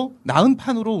보면은 더 나은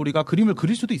판으로 우리가 그림을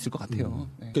그릴 수도 있을 것 같아요.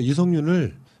 그러니까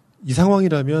이성윤을 이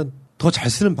상황이라면 더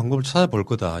잘 쓰는 방법을 찾아볼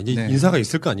거다. 이제 인사가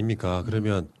있을 거 아닙니까?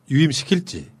 그러면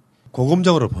유임시킬지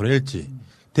고검장으로 보낼지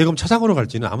대검 차장으로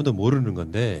갈지는 아무도 모르는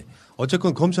건데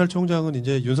어쨌건 검찰총장은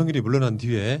이제 윤석열이 물러난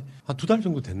뒤에 한 2달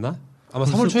정도 됐나? 아마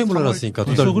 3월 초에 물러났으니까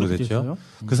 2달 정도 됐죠.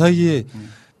 그 사이에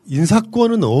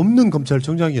인사권은 없는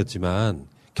검찰총장이었지만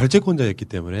결재권자였기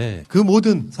때문에 그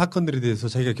모든 사건들에 대해서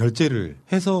자기가 결재를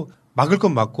해서 막을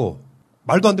건 막고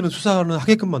말도 안 되는 수사는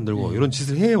하게끔 만들고 이런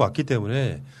짓을 해왔기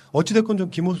때문에 어찌됐건 좀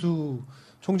김호수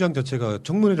총장 자체가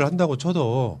청문회를 한다고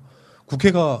쳐도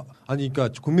국회가 아니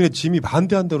그러니까 국민의 짐이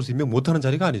반대한다고 해서 임명 못하는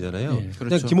자리가 아니잖아요. 그렇죠.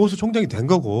 그냥 김호수 총장이 된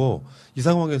거고 이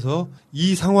상황에서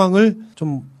이 상황을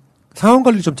좀 상황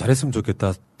관리 좀 잘했으면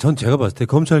좋겠다. 전 제가 봤을 때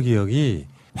검찰 개혁이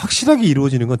확실하게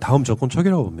이루어지는 건 다음 정권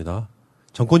초기라고 봅니다.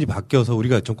 정권이 바뀌어서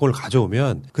우리가 정권을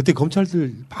가져오면 그때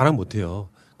검찰들 반항 못해요.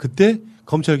 그때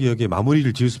검찰 개혁의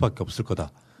마무리를 지을 수밖에 없을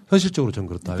거다. 현실적으로 전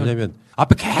그렇다. 왜냐하면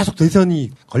앞에 계속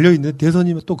대선이 걸려있는데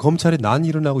대선이 또 검찰에 난이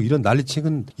일어나고 이런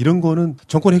난리치는 이런 거는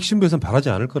정권 핵심부에서는 바라지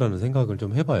않을 거라는 생각을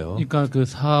좀 해봐요. 그러니까 그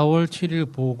 4월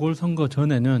 7일 보궐선거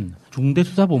전에는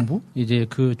중대수사본부 이제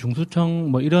그 중수청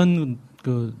뭐 이런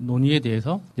그 논의에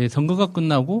대해서 이제 선거가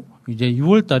끝나고 이제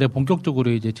 6월 달에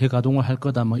본격적으로 이제 재가동을 할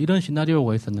거다 뭐 이런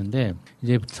시나리오가 있었는데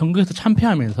이제 선거에서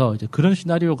참패하면서 이제 그런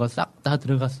시나리오가 싹 다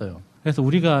들어갔어요. 그래서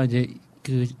우리가 이제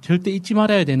그 절대 잊지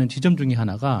말아야 되는 지점 중에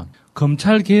하나가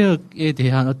검찰 개혁에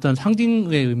대한 어떤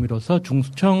상징의 의미로서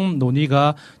중수청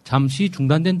논의가 잠시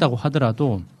중단된다고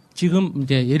하더라도 지금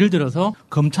이제 예를 들어서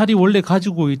검찰이 원래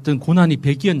가지고 있던 권한이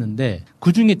 100이었는데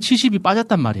그중에 70이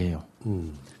빠졌단 말이에요.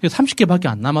 30개밖에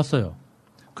안 남았어요.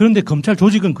 그런데 검찰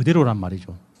조직은 그대로란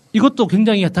말이죠. 이것도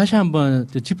굉장히 다시 한번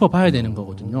짚어봐야 되는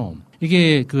거거든요.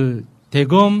 이게 그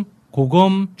대검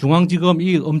고검, 중앙지검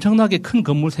이 엄청나게 큰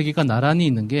건물 3개가 나란히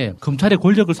있는 게 검찰의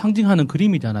권력을 상징하는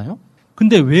그림이잖아요.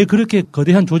 근데 왜 그렇게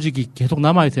거대한 조직이 계속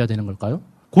남아있어야 되는 걸까요?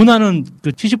 권한은 그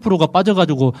 70%가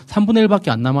빠져가지고 3분의 1밖에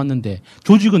안 남았는데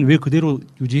조직은 왜 그대로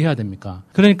유지해야 됩니까?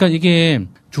 그러니까 이게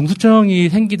중수청이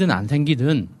생기든 안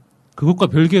생기든 그것과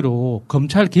별개로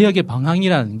검찰 개혁의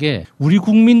방향이라는 게 우리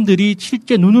국민들이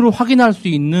실제 눈으로 확인할 수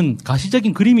있는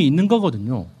가시적인 그림이 있는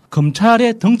거거든요.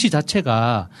 검찰의 덩치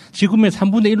자체가 지금의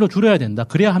 3분의 1로 줄여야 된다.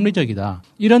 그래야 합리적이다.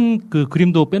 이런 그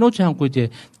그림도 빼놓지 않고 이제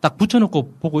딱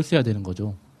붙여놓고 보고 있어야 되는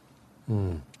거죠.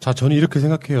 자, 저는 이렇게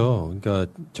생각해요.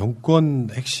 그러니까 정권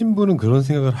핵심부는 그런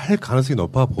생각을 할 가능성이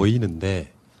높아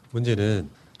보이는데 문제는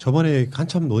저번에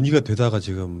한참 논의가 되다가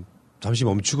지금 잠시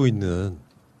멈추고 있는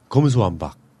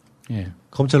검수완박.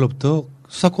 검찰로부터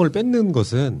수사권을 뺏는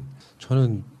것은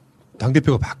저는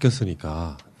당대표가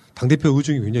바뀌었으니까 당대표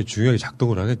의중이 굉장히 중요하게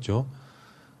작동을 하겠죠.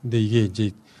 근데 이게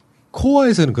이제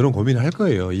코어에서는 그런 고민을 할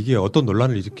거예요. 이게 어떤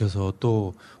논란을 일으켜서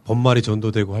또 법말이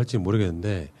전도되고 할지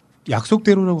모르겠는데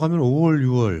약속대로라고 하면 5월,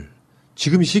 6월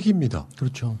지금이 시기입니다.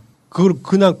 그렇죠. 그걸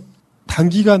그냥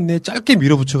단기간 내에 짧게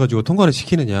밀어붙여가지고 통과를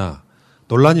시키느냐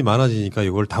논란이 많아지니까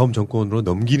이걸 다음 정권으로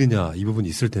넘기느냐 이 부분이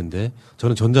있을 텐데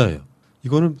저는 전자예요.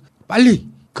 이거는 빨리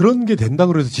그런 게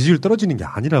된다고 해서 지지율 떨어지는 게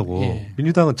아니라고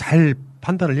민주당은 잘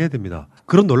판단을 해야 됩니다.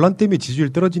 그런 논란 때문에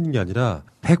지지율 떨어지는 게 아니라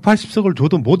 180석을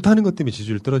줘도 못하는 것 때문에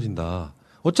지지율 떨어진다.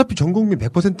 어차피 전 국민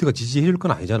 100%가 지지해 줄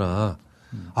건 아니잖아.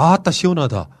 아따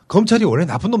시원하다. 검찰이 원래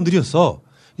나쁜 놈들이었어.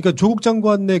 그러니까 조국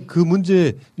장관의 그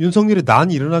문제 윤석열의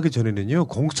난이 일어나기 전에는요.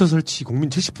 공수처 설치 국민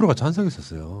 70%가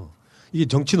찬성했었어요. 이게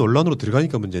정치 논란으로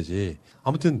들어가니까 문제지.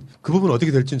 아무튼 그 부분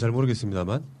어떻게 될지는 잘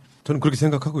모르겠습니다만 저는 그렇게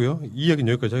생각하고요. 이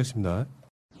이야기는 여기까지 하겠습니다.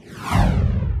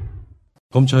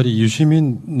 검찰이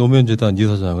유시민 노무현재단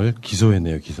이사장을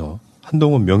기소했네요. 기소.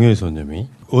 한동훈 명예훼손혐의.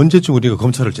 언제쯤 우리가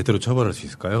검찰을 제대로 처벌할 수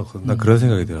있을까요? 난 그런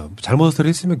생각이 들어요. 잘못을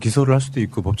했으면 기소를 할 수도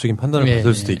있고 법적인 판단을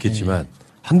받을 수도 있겠지만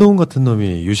한동훈 같은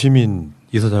놈이 유시민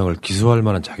이사장을 기소할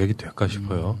만한 자격이 될까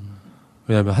싶어요.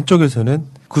 왜냐하면 한쪽에서는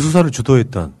그 수사를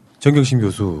주도했던 정경심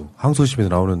교수 항소심에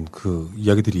나오는 그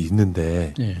이야기들이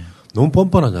있는데 너무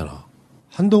뻔뻔하잖아.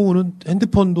 한동훈은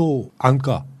핸드폰도 안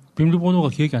까. 비밀번호가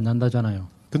기억이 안 난다잖아요.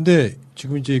 근데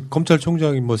지금 이제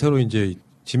검찰총장이 뭐 새로 이제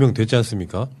지명됐지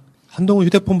않습니까? 한동훈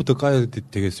휴대폰부터 까야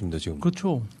되겠습니다, 지금.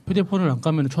 그렇죠. 휴대폰을 안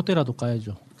까면 촛대라도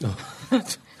까야죠.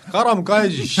 까라면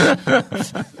까야지.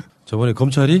 저번에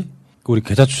검찰이 우리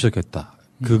계좌 추적했다.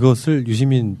 그것을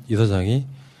유시민 이사장이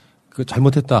그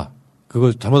잘못했다.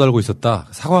 그거 잘못 알고 있었다.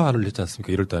 사과를 했지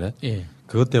않습니까? 1월 달에. 예.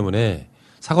 그것 때문에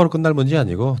사과로 끝날 문제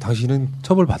아니고 당신은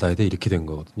처벌 받아야 돼. 이렇게 된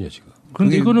거거든요, 지금.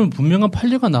 그런데 이거는 분명한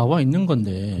판례가 나와 있는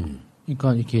건데,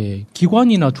 그러니까 이렇게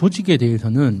기관이나 조직에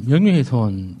대해서는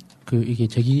명예훼손 이게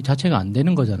제기 자체가 안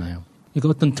되는 거잖아요. 그러니까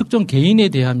어떤 특정 개인에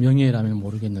대한 명예라면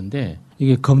모르겠는데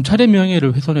이게 검찰의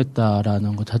명예를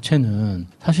훼손했다라는 것 자체는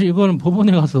사실 이거는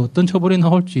법원에 가서 어떤 처벌이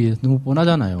나올지 너무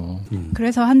뻔하잖아요.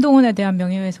 그래서 한동훈에 대한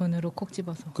명예훼손으로 콕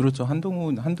집어서. 그렇죠.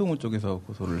 한동훈 쪽에서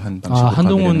고소를 한 방식으로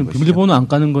한동훈 비밀번호 안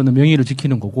까는 거는 명예를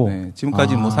지키는 거고. 네,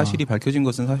 지금까지 뭐 사실이 밝혀진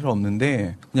것은 사실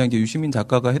없는데 그냥 이제 유시민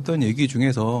작가가 했던 얘기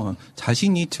중에서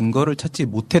자신이 증거를 찾지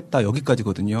못했다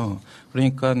여기까지거든요.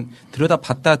 그러니까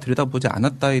들여다봤다 들여다보지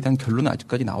않았다에 대한 결론은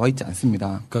아직까지 나와 있지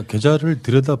않습니다. 그러니까 계좌를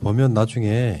들여다보면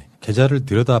나중에 계좌를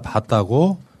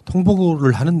들여다봤다고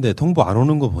통보를 하는데 통보 안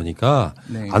오는 거 보니까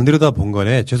네. 안 들여다본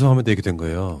거네. 죄송합니다. 이렇게 된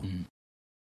거예요.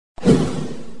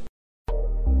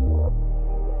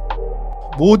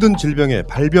 모든 질병의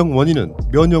발병 원인은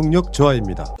면역력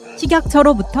저하입니다.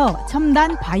 식약처로부터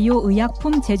첨단 바이오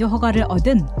의약품 제조 허가를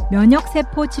얻은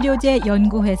면역세포 치료제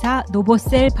연구회사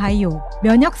노보셀 바이오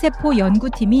면역세포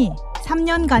연구팀이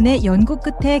 3년간의 연구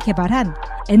끝에 개발한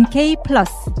NK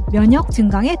플러스 면역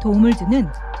증강에 도움을 주는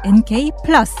NK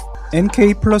플러스.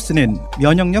 NK 플러스는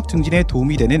면역력 증진에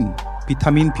도움이 되는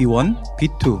비타민 B1,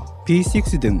 B2,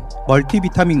 B6 등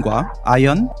멀티비타민과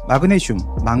아연, 마그네슘,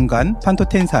 망간,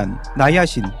 판토텐산,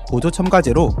 나이아신, 보조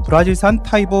첨가제로 브라질산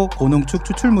타이보 고농축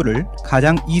추출물을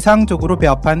가장 이상적으로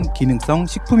배합한 기능성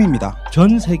식품입니다.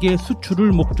 전 세계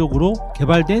수출을 목적으로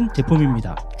개발된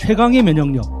제품입니다. 최강의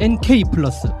면역력 NK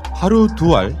플러스. 하루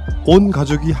 2알 온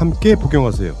가족이 함께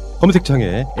복용하세요.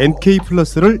 검색창에 NK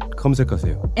플러스를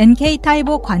검색하세요. NK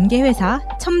타이보 관계회사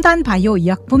첨단 바이오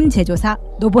의약품 제조사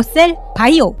노보셀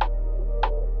바이오.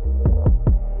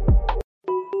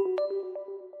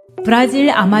 브라질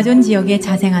아마존 지역에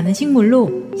자생하는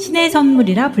식물로 신의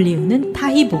선물이라 불리우는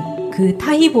타히보. 그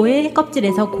타히보의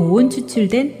껍질에서 고온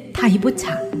추출된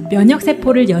타히보차.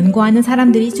 면역세포를 연구하는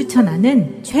사람들이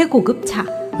추천하는 최고급 차.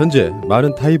 현재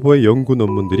많은 타이보의 연구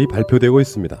논문들이 발표되고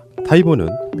있습니다. 타이보는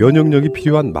면역력이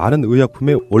필요한 많은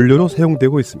의약품의 원료로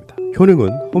사용되고 있습니다.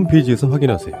 효능은 홈페이지에서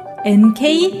확인하세요.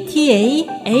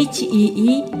 nktaheebo.com.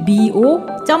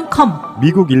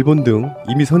 미국, 일본 등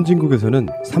이미 선진국에서는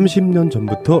 30년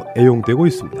전부터 애용되고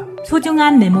있습니다.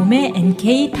 소중한 내 몸에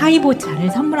NK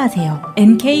타히보차를 선물하세요.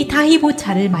 NK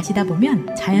타히보차를 마시다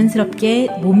보면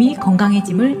자연스럽게 몸이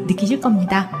건강해짐을 느끼실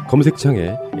겁니다.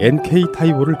 검색창에 NK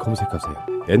타이보를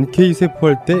검색하세요. NK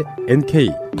세포할 때 NK.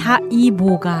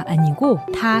 타이보가 아니고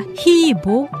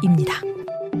타히보입니다.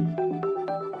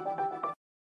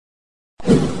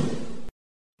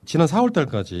 지난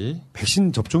 4월달까지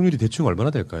백신 접종률이 대충 얼마나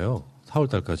될까요?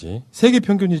 4월달까지 세계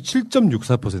평균이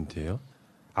 7.64%예요.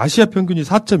 아시아 평균이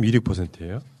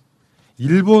 4.26%예요.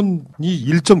 일본이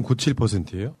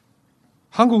 1.97%예요.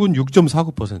 한국은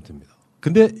 6.49%입니다.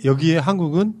 근데 여기에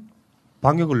한국은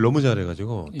방역을 너무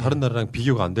잘해가지고 다른 나라랑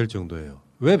비교가 안 될 정도예요.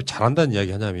 왜 잘한다는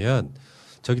이야기 하냐면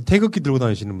저기 태극기 들고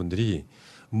다니시는 분들이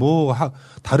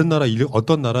다른 나라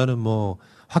어떤 나라는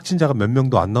확진자가 몇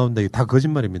명도 안 나온다. 이게 다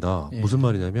거짓말입니다. 무슨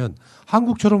말이냐면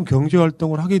한국처럼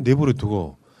경제활동을 하게 내버려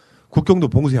두고 국경도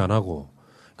봉쇄 안 하고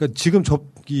그러니까 지금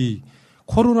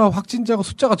코로나 확진자가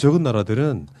숫자가 적은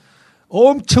나라들은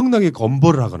엄청나게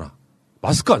엄벌을 하거나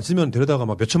마스크 안 쓰면 데려다가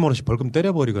막 몇천만 원씩 벌금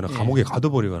때려버리거나 감옥에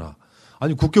가둬버리거나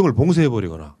아니 국경을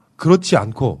봉쇄해버리거나 그렇지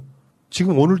않고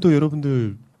지금 오늘도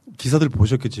여러분들 기사들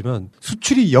보셨겠지만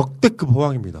수출이 역대급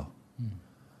호황입니다.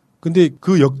 근데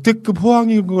그 역대급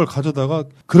호황인 걸 가져다가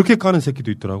그렇게 까는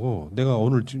새끼도 있더라고. 내가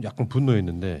오늘 좀 약간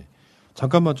분노했는데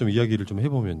잠깐만 좀 이야기를 좀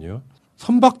해보면요.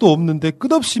 선박도 없는데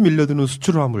끝없이 밀려드는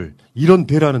수출 화물 이런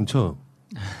대라는 척.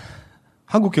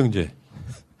 한국경제.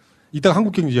 이따가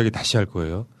한국경제 이야기 다시 할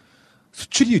거예요.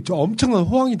 수출이 엄청난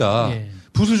호황이다.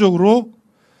 부수적으로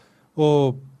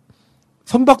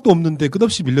선박도 없는데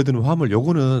끝없이 밀려드는 화물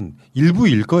요거는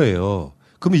일부일 거예요.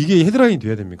 그러면 이게 헤드라인이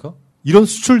돼야 됩니까? 이런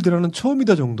수출 대란은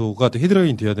처음이다 정도가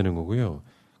헤드라인이 돼야 되는 거고요.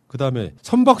 그 다음에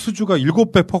선박 수주가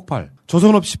 7배 폭발,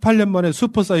 조선업 18년 만에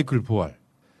슈퍼사이클 부활,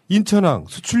 인천항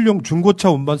수출용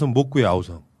중고차 운반선 목구의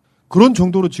아우성. 그런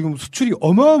정도로 지금 수출이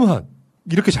어마어마한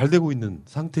이렇게 잘 되고 있는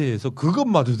상태에서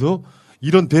그것마저도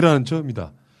이런 대란은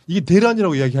처음이다. 이게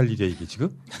대란이라고 이야기할 일이야 이게 지금?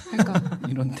 그러니까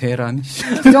이런 대란.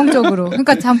 부정적으로.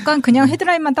 그러니까 잠깐 그냥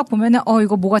헤드라인만 딱 보면은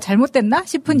이거 뭐가 잘못됐나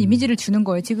싶은 이미지를 주는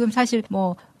거예요. 지금 사실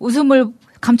웃음을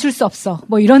감출 수 없어.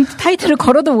 이런 타이틀을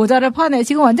걸어도 모자랄 판에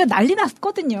지금 완전 난리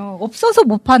났거든요. 없어서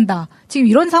못 판다. 지금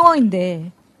이런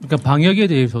상황인데. 그러니까 방역에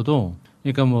대해서도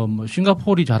그러니까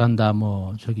싱가포르이 잘한다.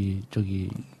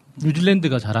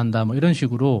 뉴질랜드가 잘한다 뭐 이런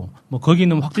식으로 뭐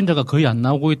거기는 확진자가 거의 안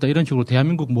나오고 있다 이런 식으로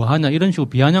대한민국 뭐 하냐 이런 식으로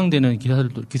비아냥대는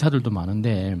기사들도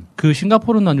많은데 그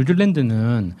싱가포르나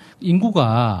뉴질랜드는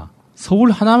인구가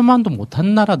서울 하나만도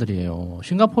못한 나라들이에요.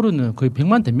 싱가포르는 거의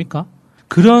 100만 됩니까?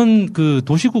 그런 그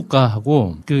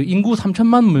도시국가하고 그 인구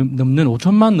 3천만 넘는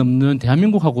 5천만 넘는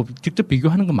대한민국하고 직접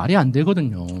비교하는 건 말이 안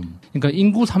되거든요. 그러니까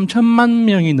인구 3천만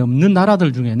명이 넘는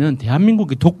나라들 중에는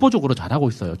대한민국이 독보적으로 잘하고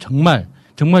있어요. 정말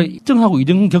 1등하고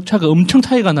 2등 격차가 엄청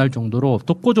차이가 날 정도로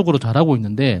독보적으로 잘하고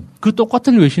있는데 그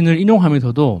똑같은 외신을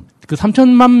인용하면서도 그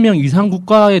 3천만 명 이상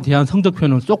국가에 대한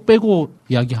성적표는 쏙 빼고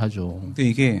이야기하죠. 근데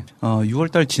이게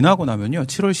 6월달 지나고 나면요.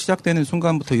 7월 시작되는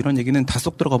순간부터 이런 얘기는 다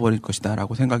쏙 들어가 버릴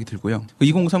것이다라고 생각이 들고요.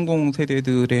 2030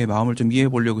 세대들의 마음을 좀 이해해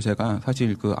보려고 제가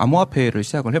사실 그 암호화폐를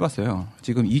시작을 해봤어요.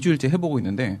 지금 2주일째 해보고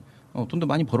있는데 돈도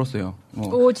많이 벌었어요.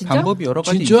 오, 진짜? 방법이 여러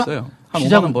가지 진짜? 있어요. 한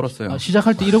 5만 원 벌었어요.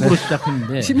 시작할 때 1억으로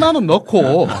시작했는데 10만 원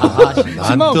넣고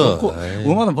 10만 원 또. 넣고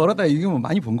 5만 원 벌었다 이기면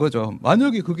많이 번 거죠.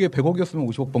 만약에 그게 100억이었으면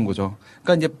 50억 번 거죠.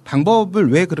 그러니까 이제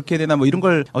방법을 왜 그렇게 되나 뭐 이런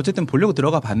걸 어쨌든 보려고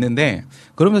들어가 봤는데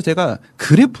그러면서 제가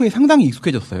그래프에 상당히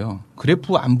익숙해졌어요.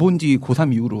 그래프 안 본 지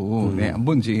고3 이후로 안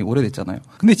본 지 오래됐잖아요.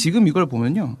 근데 지금 이걸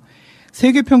보면요.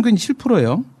 세계 평균이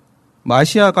 7%예요.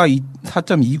 아시아가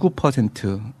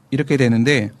 4.29% 이렇게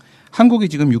되는데 한국이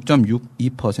지금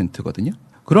 6.62%거든요.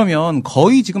 그러면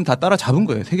거의 지금 다 따라잡은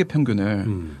거예요. 세계 평균을.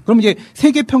 그럼 이제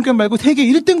세계 평균 말고 세계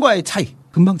 1등과의 차이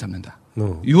금방 잡는다.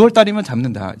 6월 달이면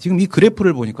잡는다. 지금 이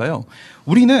그래프를 보니까요.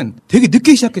 우리는 되게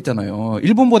늦게 시작했잖아요.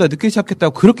 일본보다 늦게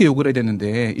시작했다고 그렇게 욕을 해야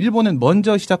되는데 일본은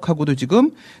먼저 시작하고도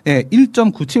지금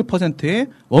 1.97%에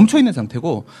멈춰 있는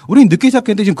상태고 우리는 늦게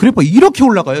시작했는데 지금 그래프가 이렇게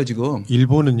올라가요. 지금.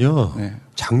 일본은요.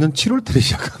 작년 7월 달에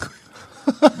시작한 거예요.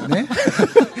 네?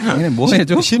 얘는 뭐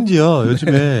해줘? 심지어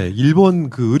요즘에 일본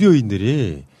그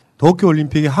의료인들이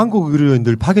도쿄올림픽에 한국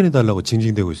의료인들 파견해달라고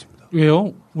징징대고 있습니다.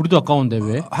 왜요? 우리도 아까운데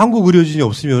왜? 한국 의료진이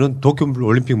없으면은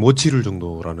도쿄올림픽 못 치를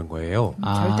정도라는 거예요.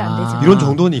 절대 안 되지. 이런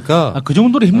정도니까. 그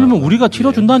정도로 힘들면 우리가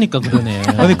치러준다니까 그러네.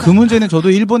 근데 그 문제는 저도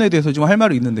일본에 대해서 지금 할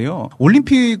말이 있는데요.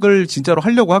 올림픽을 진짜로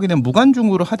하려고 하게 되면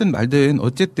무관중으로 하든 말든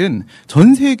어쨌든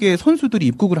전 세계 선수들이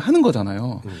입국을 하는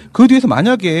거잖아요. 그 뒤에서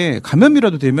만약에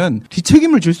감염이라도 되면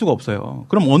뒤책임을 질 수가 없어요.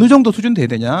 그럼 어느 정도 수준 돼야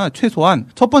되냐? 최소한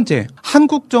첫 번째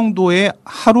한국 정도의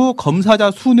하루 검사자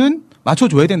수는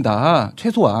맞춰줘야 된다.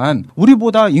 최소한.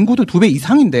 우리보다 인구도 2배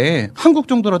이상인데 한국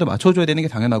정도라도 맞춰줘야 되는 게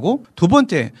당연하고 두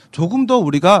번째 조금 더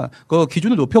우리가 그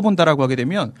기준을 높여본다라고 하게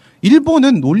되면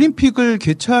일본은 올림픽을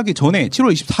개최하기 전에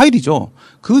 7월 24일이죠.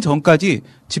 그 전까지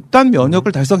집단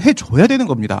면역을 달성해줘야 되는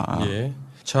겁니다. 예.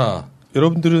 자,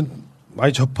 여러분들은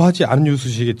많이 접하지 않은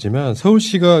뉴스시겠지만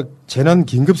서울시가 재난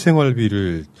긴급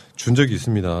생활비를 준 적이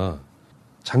있습니다.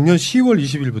 작년 10월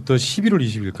 20일부터 11월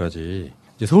 20일까지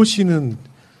이제 서울시는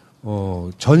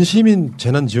전 시민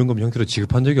재난지원금 형태로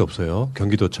지급한 적이 없어요.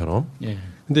 경기도처럼. 예.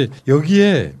 근데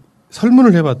여기에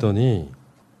설문을 해봤더니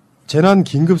재난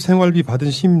긴급 생활비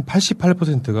받은 시민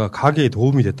 88%가 가계에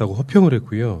도움이 됐다고 호평을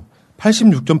했고요.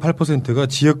 86.8%가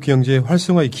지역 경제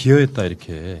활성화에 기여했다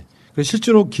이렇게.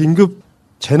 실제로 긴급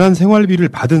재난 생활비를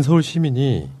받은 서울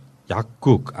시민이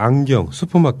약국, 안경,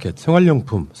 슈퍼마켓,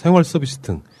 생활용품, 생활 서비스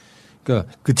등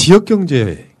그러니까 그 지역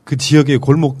경제, 그 지역의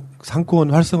골목 상권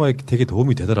활성화에 되게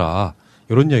도움이 되더라.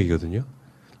 이런 이야기거든요.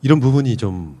 이런 부분이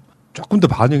좀 조금 더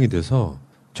반영이 돼서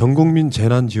전국민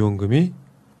재난지원금이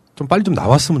좀 빨리 좀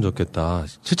나왔으면 좋겠다.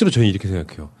 실제로 저는 이렇게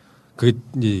생각해요. 그게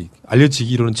이제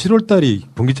알려지기로는 7월 달이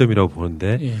분기점이라고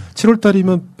보는데 7월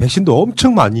달이면 백신도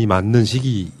엄청 많이 맞는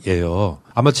시기예요.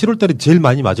 아마 7월 달이 제일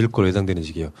많이 맞을 거로 예상되는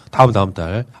시기예요. 다음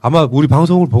달. 아마 우리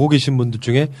방송을 보고 계신 분들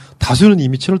중에 다수는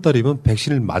이미 7월 달이면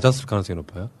백신을 맞았을 가능성이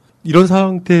높아요. 이런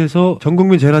상태에서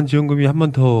전국민 재난지원금이 한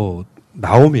번 더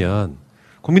나오면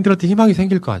국민들한테 희망이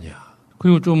생길 거 아니야.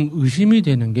 그리고 좀 의심이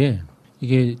되는 게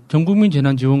이게 전국민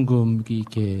재난지원금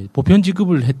이렇게 보편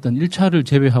지급을 했던 1차를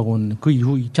제외하고는 그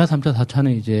이후 2차, 3차,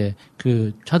 4차는 이제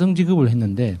그 차등 지급을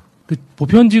했는데 그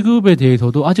보편 지급에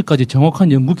대해서도 아직까지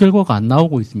정확한 연구 결과가 안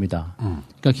나오고 있습니다.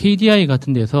 그러니까 KDI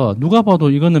같은 데서 누가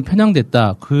봐도 이거는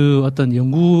편향됐다. 그 어떤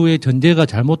연구의 전제가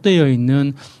잘못되어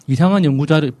있는 이상한 연구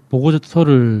자료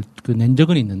보고서를 낸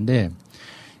적은 있는데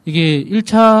이게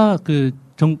 1차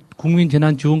국민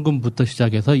재난지원금부터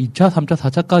시작해서 2차, 3차,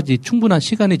 4차까지 충분한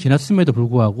시간이 지났음에도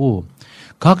불구하고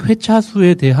각 회차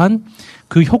수에 대한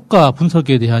그 효과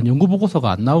분석에 대한 연구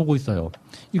보고서가 안 나오고 있어요.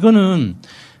 이거는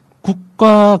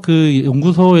국가 그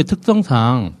연구소의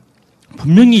특성상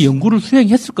분명히 연구를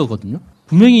수행했을 거거든요.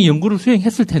 분명히 연구를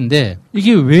수행했을 텐데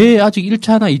이게 왜 아직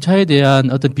 1차나 2차에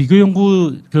대한 어떤 비교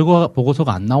연구 결과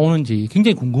보고서가 안 나오는지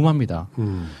굉장히 궁금합니다.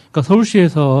 그러니까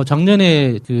서울시에서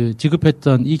작년에 그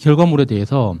지급했던 이 결과물에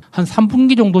대해서 한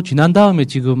 3분기 정도 지난 다음에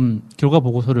지금 결과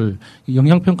보고서를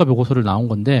영향평가 보고서를 나온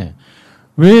건데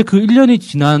왜 그 1년이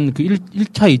지난 그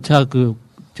 1차, 2차 그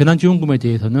재난지원금에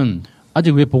대해서는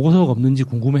아직 왜 보고서가 없는지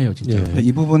궁금해요, 진짜. 예.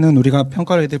 이 부분은 우리가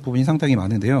평가를 해야 될 부분이 상당히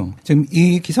많은데요. 지금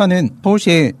이 기사는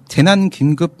서울시의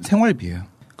재난긴급 생활비예요.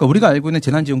 그러니까 우리가 알고 있는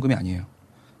재난지원금이 아니에요.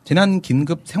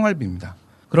 재난긴급 생활비입니다.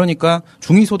 그러니까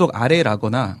중위소득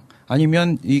아래라거나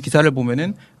아니면 이 기사를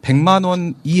보면은 100만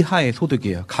원 이하의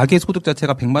소득이에요. 가계 소득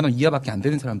자체가 100만 원 이하밖에 안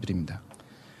되는 사람들입니다.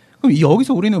 그럼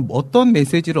여기서 우리는 어떤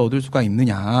메시지를 얻을 수가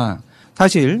있느냐.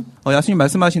 사실 야수님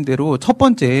말씀하신 대로 첫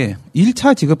번째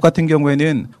 1차 지급 같은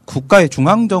경우에는 국가의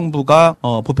중앙정부가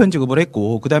보편 지급을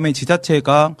했고 그다음에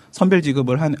지자체가 선별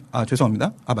지급을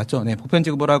맞죠. 네, 보편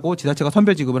지급을 하고 지자체가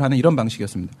선별 지급을 하는 이런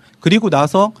방식이었습니다. 그리고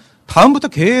나서 다음부터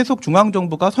계속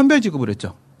중앙정부가 선별 지급을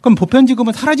했죠. 그럼 보편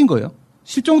지급은 사라진 거예요.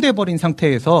 실종돼 버린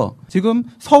상태에서 지금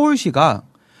서울시가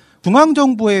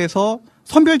중앙정부에서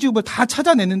선별 지급을 다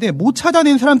찾아냈는데 못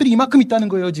찾아낸 사람들이 이만큼 있다는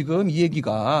거예요. 지금 이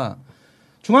얘기가.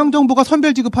 중앙정부가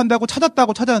선별 지급한다고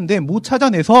찾았는데 못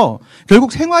찾아내서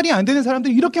결국 생활이 안 되는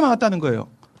사람들이 이렇게 많았다는 거예요.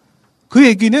 그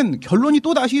얘기는 결론이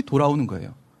또 다시 돌아오는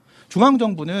거예요.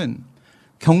 중앙정부는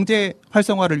경제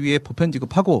활성화를 위해 보편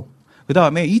지급하고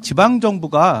그다음에 이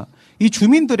지방정부가 이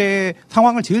주민들의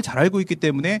상황을 제일 잘 알고 있기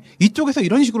때문에 이쪽에서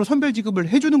이런 식으로 선별 지급을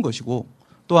해주는 것이고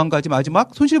또 한 가지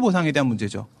마지막 손실보상에 대한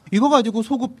문제죠. 이거 가지고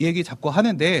소급 얘기 자꾸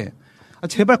하는데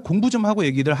제발 공부 좀 하고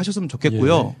얘기를 하셨으면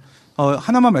좋겠고요.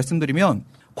 하나만 말씀드리면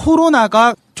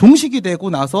코로나가 종식이 되고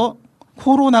나서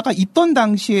코로나가 있던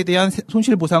당시에 대한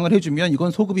손실보상을 해주면 이건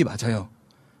소급이 맞아요.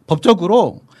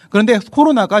 법적으로. 그런데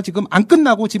코로나가 지금 안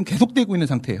끝나고 지금 계속되고 있는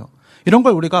상태예요. 이런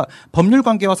걸 우리가 법률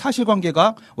관계와 사실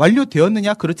관계가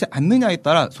완료되었느냐 그렇지 않느냐에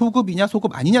따라 소급이냐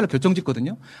소급 아니냐를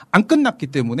결정짓거든요. 안 끝났기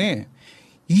때문에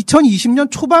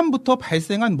 2020년 초반부터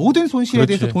발생한 모든 손실에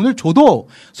대해서 돈을 줘도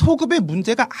소급의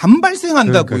문제가 안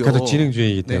발생한다고요. 그러니까 계속 진행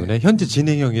중이기 때문에 현재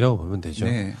진행형이라고 보면 되죠.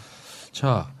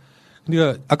 자,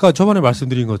 그러니까 아까 저번에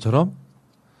말씀드린 것처럼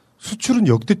수출은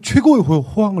역대 최고의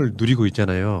호황을 누리고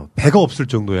있잖아요. 배가 없을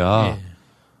정도야.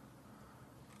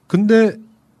 근데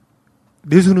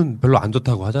내수는 별로 안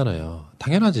좋다고 하잖아요.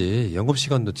 당연하지.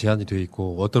 영업시간도 제한이 돼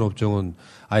있고 어떤 업종은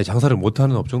아예 장사를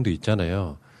못하는 업종도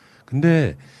있잖아요.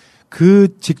 근데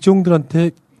그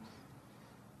직종들한테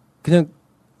그냥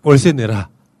월세 내라.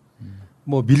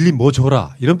 뭐 밀림 뭐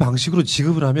줘라. 이런 방식으로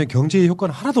지급을 하면 경제의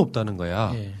효과는 하나도 없다는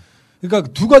거야.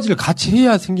 그러니까 두 가지를 같이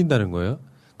해야 생긴다는 거예요.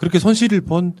 그렇게 손실을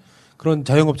본 그런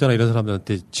자영업자나 이런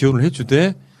사람들한테 지원을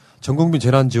해주되 전국민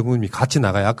재난지원금이 같이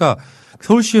나가요. 아까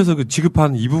서울시에서 그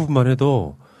지급한 이 부분만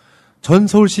해도 전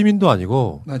서울 시민도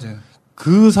아니고 맞아요.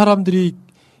 그 사람들이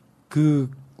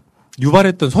그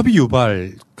유발했던 소비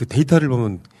유발 그 데이터를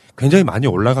보면 굉장히 많이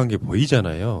올라간 게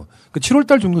보이잖아요. 그 7월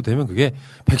달 정도 되면 그게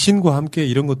백신과 함께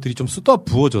이런 것들이 좀 쏟아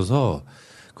부어져서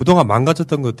그동안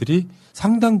망가졌던 것들이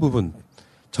상당 부분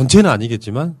전체는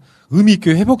아니겠지만 의미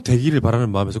있게 회복되기를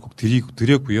바라는 마음에서 꼭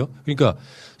드렸고요. 그러니까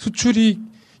수출이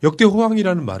역대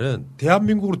호황이라는 말은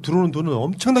대한민국으로 들어오는 돈은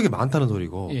엄청나게 많다는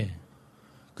소리고.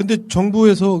 근데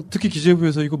정부에서 특히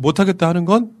기재부에서 이거 못하겠다 하는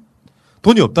건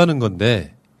돈이 없다는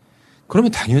건데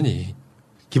그러면 당연히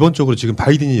기본적으로 지금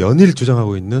바이든이 연일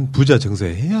주장하고 있는 부자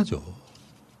증세 해야죠.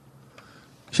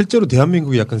 실제로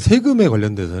대한민국이 약간 세금에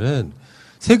관련돼서는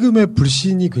세금의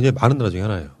불신이 굉장히 많은 나라 중에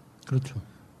하나예요. 그렇죠.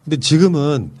 근데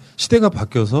지금은 시대가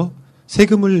바뀌어서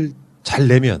세금을 잘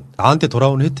내면 나한테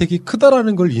돌아오는 혜택이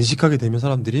크다라는 걸 인식하게 되면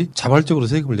사람들이 자발적으로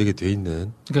세금을 내게 돼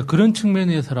있는. 그러니까 그런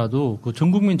측면에서라도 그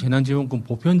전국민 재난지원금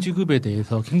보편 지급에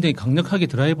대해서 굉장히 강력하게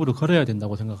드라이브를 걸어야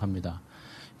된다고 생각합니다.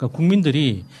 그러니까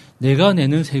국민들이 내가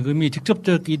내는 세금이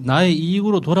직접적인 나의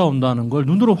이익으로 돌아온다는 걸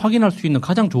눈으로 확인할 수 있는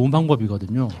가장 좋은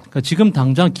방법이거든요. 그러니까 지금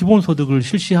당장 기본소득을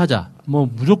실시하자, 뭐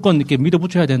무조건 이렇게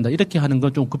밀어붙여야 된다 이렇게 하는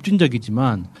건 좀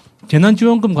급진적이지만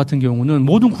재난지원금 같은 경우는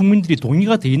모든 국민들이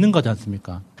동의가 돼 있는 거지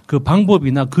않습니까? 그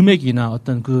방법이나 금액이나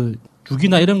어떤 그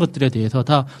주기나 이런 것들에 대해서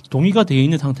다 동의가 돼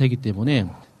있는 상태이기 때문에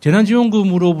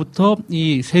재난지원금으로부터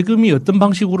이 세금이 어떤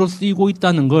방식으로 쓰이고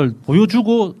있다는 걸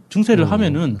보여주고 증세를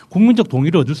하면은 국민적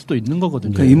동의를 얻을 수도 있는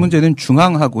거거든요. 그러니까 이 문제는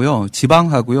중앙하고요,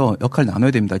 지방하고요 역할을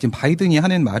나눠야 됩니다. 지금 바이든이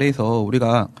하는 말에서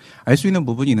우리가 알 수 있는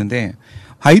부분이 있는데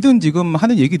바이든 지금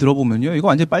하는 얘기 들어보면요, 이거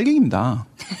완전 빨갱입니다.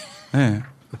 네.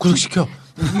 구속시켜.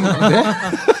 네?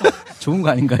 좋은 거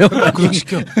아닌가요?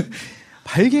 구속시켜.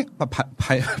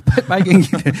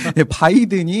 빨갱이들.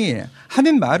 바이든이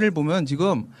하는 말을 보면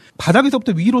지금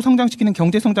바닥에서부터 위로 성장시키는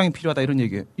경제 성장이 필요하다 이런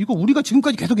얘기예요. 이거 우리가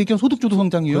지금까지 계속 얘기한 소득주도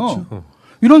성장이요. 그렇죠.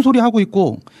 이런 소리 하고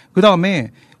있고, 그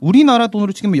다음에 우리나라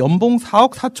돈으로 치면 연봉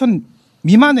 4억 4천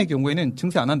미만의 경우에는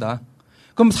증세 안 한다.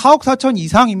 그럼 4억 4천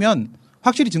이상이면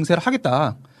확실히 증세를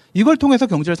하겠다. 이걸 통해서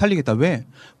경제를 살리겠다. 왜?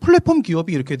 플랫폼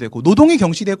기업이 이렇게 되고 노동이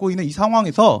경시되고 있는 이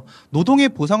상황에서 노동에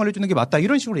보상을 해주는 게 맞다.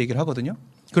 이런 식으로 얘기를 하거든요.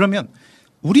 그러면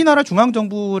우리나라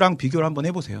중앙정부랑 비교를 한번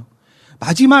해보세요.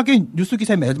 마지막에 뉴스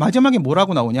기사에 마지막에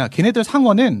뭐라고 나오냐. 걔네들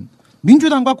상원은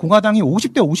민주당과 공화당이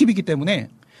 50대 50이기 때문에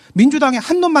민주당이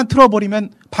한 놈만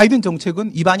틀어버리면 바이든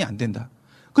정책은 입안이 안 된다.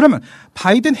 그러면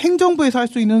바이든 행정부에서 할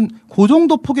수 있는 그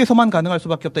정도 폭에서만 가능할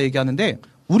수밖에 없다 얘기하는데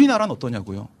우리나라는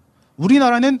어떠냐고요.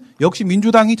 우리나라는 역시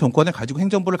민주당이 정권을 가지고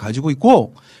행정부를 가지고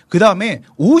있고 그다음에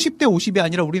 50대 50이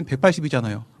아니라 우리는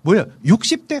 180이잖아요. 뭐예요?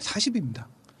 60대 40입니다.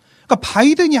 그러니까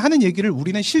바이든이 하는 얘기를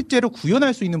우리는 실제로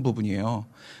구현할 수 있는 부분이에요.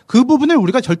 그 부분을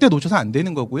우리가 절대 놓쳐서 안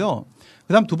되는 거고요.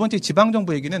 그다음 두 번째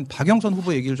지방정부 얘기는 박영선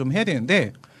후보 얘기를 좀 해야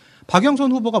되는데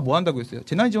박영선 후보가 뭐 한다고 했어요?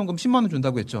 재난지원금 10만 원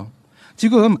준다고 했죠.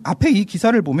 지금 앞에 이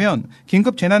기사를 보면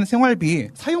긴급 재난 생활비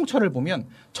사용처를 보면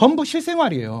전부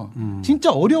실생활이에요.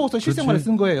 진짜 어려워서 실생활을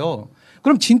쓴 거예요.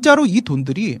 그럼 진짜로 이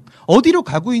돈들이 어디로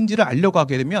가고 있는지를 알려고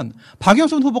하게 되면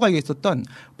박영선 후보가 얘기했었던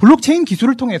블록체인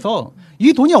기술을 통해서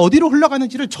이 돈이 어디로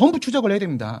흘러가는지를 전부 추적을 해야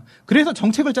됩니다. 그래서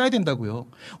정책을 짜야 된다고요.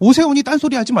 오세훈이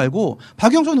딴소리 하지 말고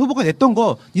박영선 후보가 냈던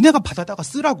거 니네가 받아다가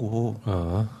쓰라고.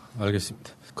 아,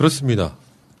 알겠습니다. 그렇습니다.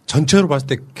 전체로 봤을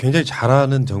때 굉장히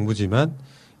잘하는 정부지만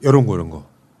이런 거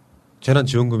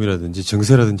재난지원금이라든지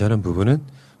증세라든지 하는 부분은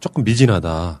조금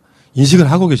미진하다.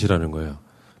 인식을 하고 계시라는 거예요.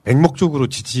 맹목적으로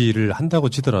지지를 한다고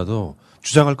치더라도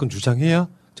주장할 건 주장해야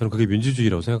저는 그게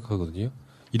민주주의라고 생각하거든요.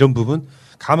 이런 부분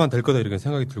감안될 거다 이렇게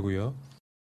생각이 들고요.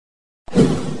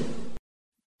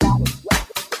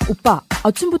 오빠,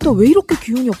 아침부터 왜 이렇게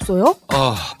기운이 없어요?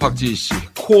 박지희 씨,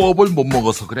 코업을 못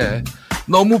먹어서 그래.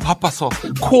 너무 바빠서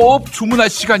코업 주문할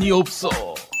시간이 없어.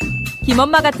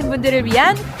 김엄마 같은 분들을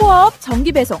위한 코어업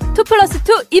정기배송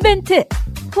 2+2 이벤트.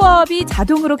 코어업이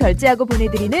자동으로 결제하고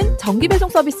보내드리는 정기배송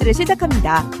서비스를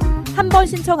시작합니다. 한 번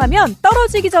신청하면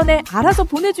떨어지기 전에 알아서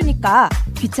보내주니까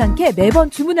귀찮게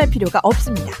매번 주문할 필요가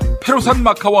없습니다. 페로산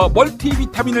마카와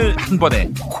멀티비타민을 한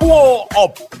번에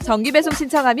코어업. 정기배송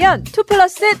신청하면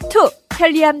 2+2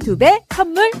 편리함 2배,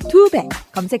 선물 2배.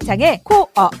 검색창에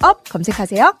코어업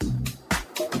검색하세요.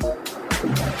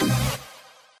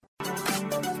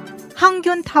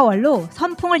 항균 타월로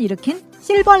선풍을 일으킨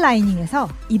실버 라이닝에서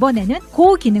이번에는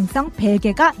고기능성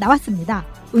베개가 나왔습니다.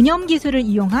 은염 기술을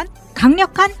이용한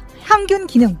강력한 항균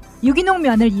기능, 유기농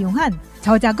면을 이용한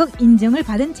저자극 인증을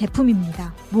받은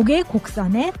제품입니다. 목의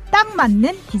곡선에 딱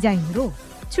맞는 디자인으로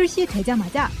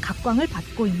출시되자마자 각광을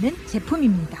받고 있는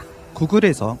제품입니다.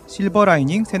 구글에서 실버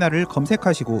라이닝 새날을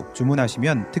검색하시고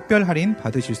주문하시면 특별 할인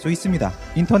받으실 수 있습니다.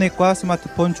 인터넷과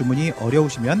스마트폰 주문이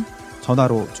어려우시면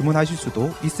전화로 주문하실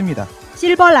수도 있습니다.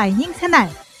 실버 라이닝 새날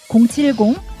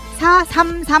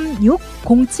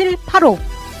 070-4336-0785.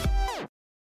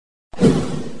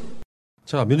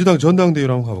 자, 민주당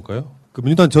전당대회로 한번 가볼까요? 그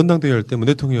민주당 전당대회 할 때 문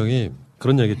대통령이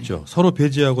그런 얘기했죠. 서로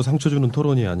배제하고 상처 주는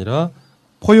토론이 아니라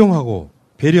포용하고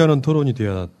배려하는 토론이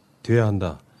돼야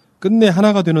한다. 끝내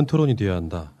하나가 되는 토론이 돼야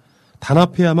한다.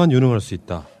 단합해야만 유능할 수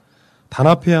있다.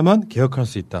 단합해야만 개혁할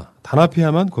수 있다.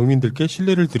 단합해야만 국민들께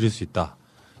신뢰를 드릴 수 있다.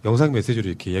 영상 메시지로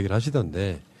이렇게 이야기를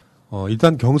하시던데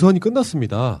일단 경선이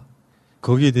끝났습니다.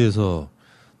 거기에 대해서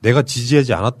내가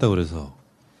지지하지 않았다 그래서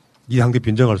이 당대표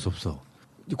인정할 수 없어.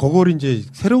 그걸 이제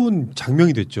새로운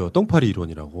장명이 됐죠. 똥파리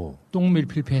이론이라고. 똥밀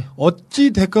필패.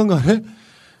 어찌 됐건 간에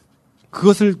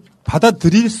그것을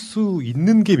받아들일 수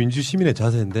있는 게 민주시민의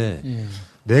자세인데 예.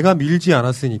 내가 밀지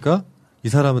않았으니까 이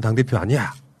사람은 당대표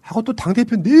아니야 하고 또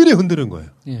당대표 내내 흔드는 거예요.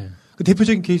 예. 그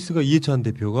대표적인 케이스가 이해찬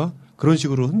대표가 그런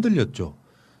식으로 흔들렸죠.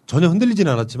 전혀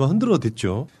흔들리지는 않았지만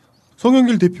흔들어댔죠.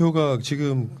 송영길 대표가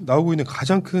지금 나오고 있는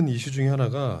가장 큰 이슈 중에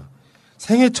하나가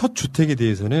생애 첫 주택에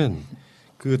대해서는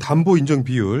그 담보 인정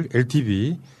비율,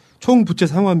 LTV, 총 부채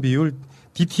상환 비율,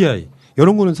 DTI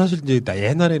이런 거는 사실 이제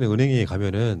옛날에는 은행에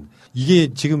가면은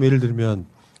이게 지금 예를 들면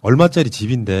얼마짜리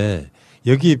집인데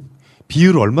여기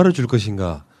비율을 얼마를 줄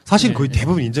것인가 사실 거의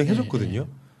대부분 인정해 줬거든요.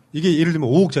 이게 예를 들면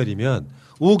 5억짜리면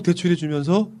 5억 대출해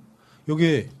주면서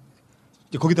요게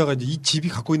거기다가 이제 이 집이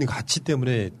갖고 있는 가치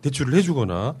때문에 대출을 해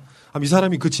주거나 이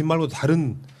사람이 그 집 말고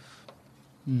다른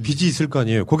빚이 있을 거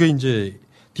아니에요. 그게 이제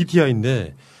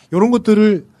DTI인데 이런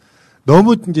것들을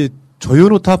너무 이제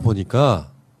조여놓다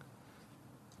보니까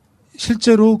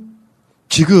실제로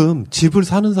지금 집을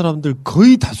사는 사람들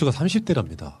거의 다수가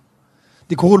 30대랍니다.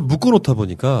 근데 그걸 묶어놓다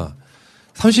보니까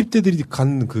 30대들이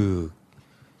간 그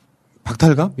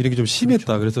박탈감? 이런 게 좀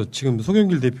심했다. 그래서 지금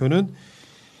송영길 대표는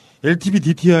LTV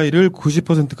DTI를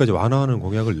 90%까지 완화하는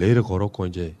공약을 내일 걸었고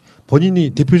이제 본인이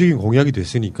대표적인 공약이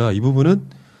됐으니까 이 부분은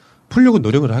풀려고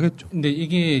노력을 하겠죠. 근데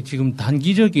이게 지금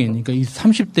단기적인, 그러니까 이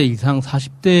 30대 이상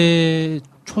 40대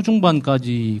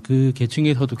초중반까지 그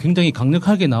계층에서도 굉장히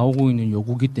강력하게 나오고 있는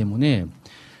요구기 때문에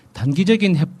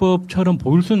단기적인 해법처럼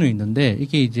보일 수는 있는데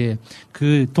이게 이제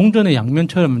그 동전의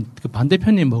양면처럼 그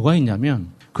반대편에 뭐가 있냐면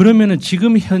그러면은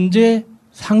지금 현재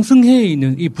상승해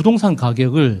있는 이 부동산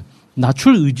가격을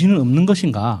낮출 의지는 없는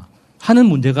것인가 하는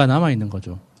문제가 남아 있는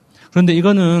거죠. 그런데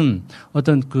이거는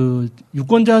어떤 그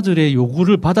유권자들의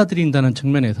요구를 받아들인다는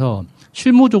측면에서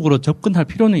실무적으로 접근할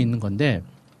필요는 있는 건데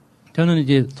저는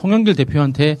이제 송영길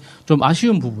대표한테 좀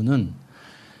아쉬운 부분은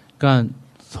그러니까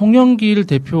송영길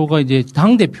대표가 이제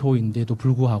당 대표인데도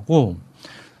불구하고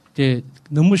이제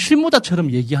너무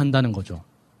실무자처럼 얘기한다는 거죠.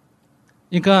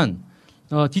 그러니까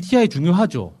DTI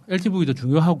중요하죠. LTV도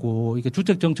중요하고 이게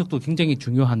주택 정책도 굉장히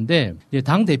중요한데 이제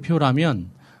당 대표라면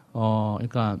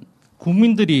그러니까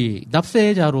국민들이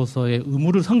납세자로서의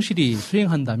의무를 성실히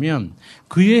수행한다면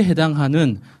그에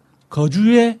해당하는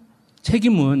거주의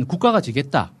책임은 국가가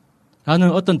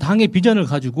지겠다라는 어떤 당의 비전을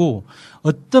가지고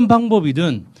어떤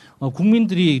방법이든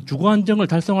국민들이 주거 안정을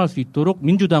달성할 수 있도록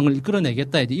민주당을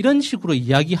이끌어내겠다 이런 식으로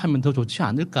이야기하면 더 좋지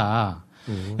않을까.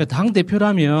 그러니까 당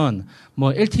대표라면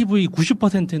뭐 LTV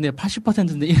 90%네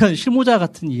 80%네 이런 실무자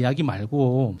같은 이야기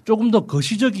말고 조금 더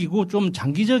거시적이고 좀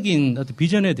장기적인 어떤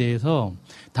비전에 대해서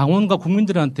당원과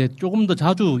국민들한테 조금 더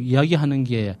자주 이야기하는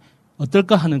게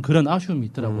어떨까 하는 그런 아쉬움이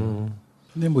있더라고요.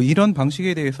 근데 뭐 이런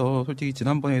방식에 대해서 솔직히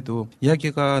지난번에도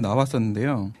이야기가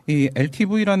나왔었는데요. 이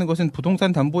LTV라는 것은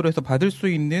부동산 담보를 해서 받을 수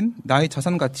있는 나의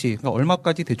자산 가치, 그러니까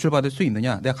얼마까지 대출받을 수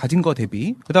있느냐, 내가 가진 거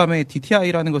대비. 그다음에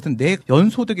DTI라는 것은 내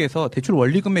연소득에서 대출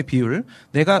원리금의 비율,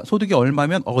 내가 소득이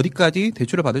얼마면 어디까지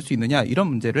대출을 받을 수 있느냐 이런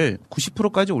문제를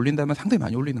 90%까지 올린다면 상당히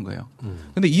많이 올리는 거예요.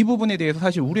 근데 이 부분에 대해서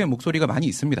사실 우리의 목소리가 많이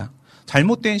있습니다.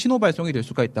 잘못된 신호 발송이 될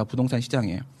수가 있다, 부동산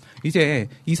시장에. 이제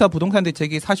이사 부동산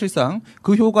대책이 사실상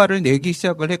그 효과를 내기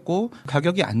시작을 했고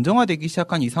가격이 안정화되기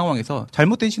시작한 이 상황에서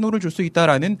잘못된 신호를 줄 수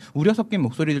있다라는 우려 섞인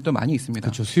목소리들도 많이 있습니다.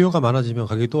 그렇죠. 수요가 많아지면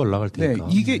가격이 또 올라갈 테니까.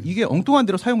 네, 이게 엉뚱한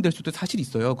대로 사용될 수도 사실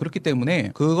있어요. 그렇기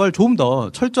때문에 그걸 좀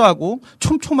더 철저하고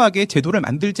촘촘하게 제도를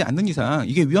만들지 않는 이상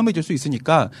이게 위험해질 수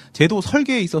있으니까 제도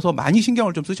설계에 있어서 많이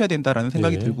신경을 좀 쓰셔야 된다라는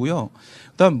생각이 들고요.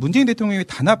 그다음 문재인 대통령이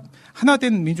단합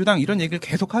하나된 민주당 이런 얘기를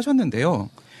계속 하셨는데요.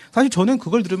 사실 저는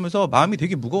그걸 들으면서 마음이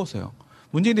되게 무거웠어요.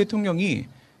 문재인 대통령이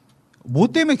뭐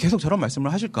때문에 계속 저런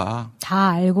말씀을 하실까? 다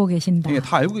알고 계신다. 네,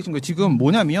 다 알고 계신 거예요. 지금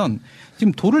뭐냐면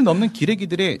지금 도를 넘는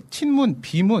기레기들의 친문,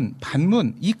 비문,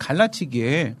 반문 이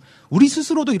갈라치기에 우리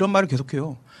스스로도 이런 말을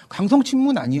계속해요. 강성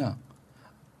친문 아니야.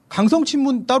 강성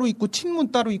친문 따로 있고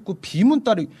친문 따로 있고 비문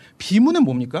따로 있고. 비문은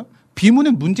뭡니까?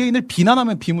 비문은 문재인을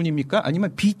비난하면 비문입니까?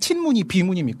 아니면 비친문이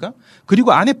비문입니까?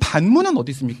 그리고 안에 반문은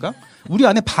어디 있습니까? 우리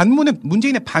안에 반문은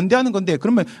문재인에 반대하는 건데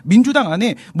그러면 민주당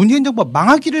안에 문재인 정부가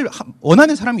망하기를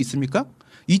원하는 사람이 있습니까?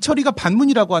 이철이가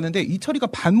반문이라고 하는데 이철이가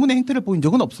반문의 행태를 보인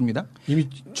적은 없습니다. 이미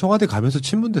청와대 가면서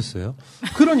친문됐어요.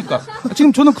 그러니까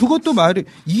지금 저는 그것도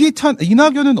이해찬,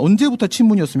 이낙연은 언제부터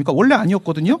친문이었습니까? 원래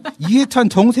아니었거든요. 이해찬,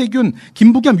 정세균,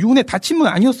 김부겸, 유은혜 다 친문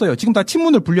아니었어요. 지금 다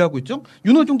친문을 분류하고 있죠.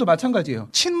 윤호중도 마찬가지예요.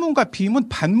 친문과 비문,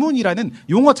 반문이라는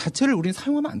용어 자체를 우리는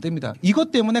사용하면 안 됩니다.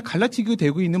 이것 때문에 갈라치기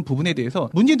되고 있는 부분에 대해서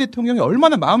문재인 대통령이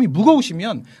얼마나 마음이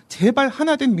무거우시면 제발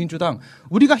하나된 민주당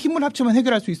우리가 힘을 합치면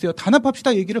해결할 수 있어요.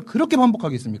 단합합시다 얘기를 그렇게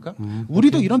반복하겠습니까?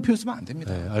 우리도 이런 표현 쓰면 안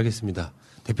됩니다. 네, 알겠습니다.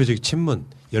 대표적인 친문,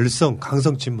 열성,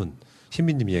 강성 친문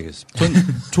신민님이 이야기했습니다. 전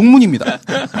종문입니다.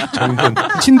 종문.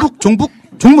 친북, 종북,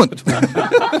 종문.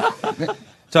 네.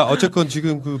 자, 어쨌건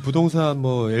지금 그 부동산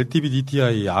뭐 LTV,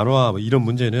 DTI, 안화 뭐 이런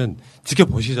문제는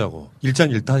지켜보시자고.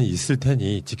 일장일단이 있을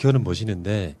테니 지켜는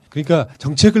보시는데 그러니까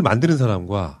정책을 만드는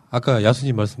사람과 아까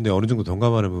야수님 말씀대로 어느 정도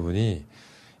동감하는 부분이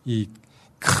이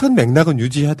큰 맥락은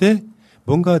유지하되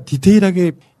뭔가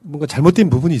디테일하게 뭔가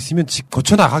잘못된 부분이 있으면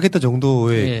고쳐나가겠다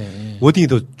정도의 워딩이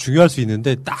더 중요할 수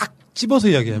있는데 딱 찝어서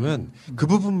이야기하면 그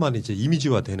부분만 이제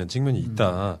이미지화되는 측면이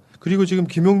있다. 그리고 지금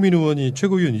김용민 의원이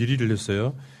최고위원 1위를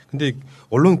했어요. 근데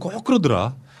언론 꼭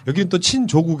그러더라. 여기는 또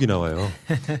친조국이 나와요.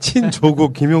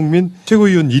 친조국 김용민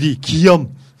최고위원 1위 기염.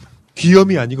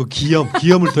 귀염이 아니고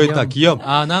기염을 더했다. 기염.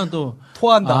 아, 나는 또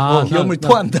토한다. 기염을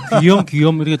토한다.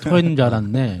 귀염 이렇게 토했는 줄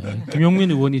알았네. 김용민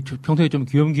의원이 평소에 좀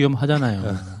귀염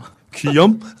하잖아요.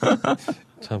 귀염?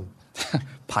 참.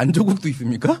 반조국도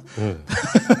있습니까? 네.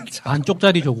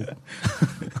 반쪽짜리 조국.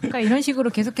 그러니까 이런 식으로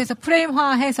계속해서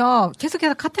프레임화해서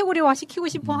계속해서 카테고리화 시키고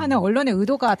싶어 하는 언론의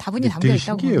의도가 다분히 담겨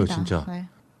있다고 신기해요, 봅니다. 진짜. 네.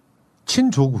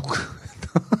 친조국.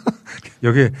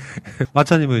 여기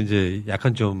마차님은 이제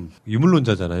약간 좀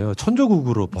유물론자잖아요.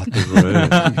 천조국으로 봤던 걸.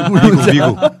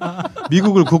 미국.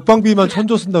 미국을 국방비만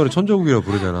천조 쓴다고 그래. 천조국이라고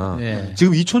부르잖아. 네.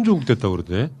 지금 2천조국 됐다고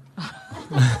그러대.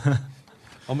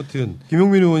 아무튼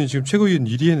김용민 의원이 지금 최고위원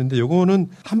 1위 했는데 요거는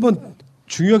한번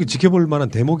중요하게 지켜볼 만한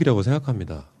대목이라고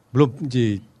생각합니다. 물론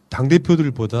이제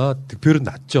당대표들보다 득표율은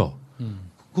낮죠.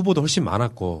 후보도 훨씬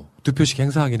많았고 2표씩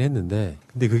행사하긴 했는데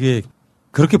근데 그게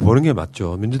그렇게 보는 게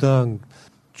맞죠. 민주당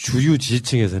주류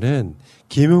지지층에서는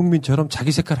김용민처럼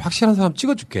자기 색깔 확실한 사람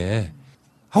찍어줄게.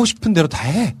 하고 싶은 대로 다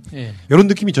해. 예. 이런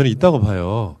느낌이 저는 있다고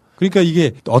봐요. 그러니까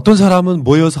이게 어떤 사람은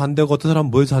모여서 안 되고 어떤 사람은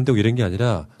모여서 안 되고 이런 게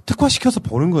아니라 특화시켜서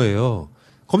보는 거예요.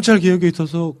 검찰 개혁에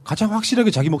있어서 가장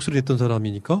확실하게 자기 목소리를 냈던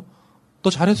사람이니까 너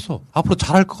잘했어. 앞으로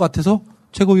잘할 것 같아서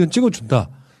최고위원 찍어준다.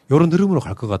 이런 흐름으로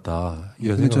갈 것 같다.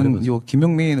 이런 근데 저는 생각을 요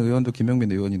김용민 의원도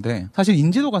김용민 의원인데 사실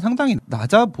인지도가 상당히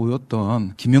낮아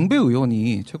보였던 김영배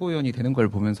의원이 최고위원이 되는 걸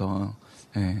보면서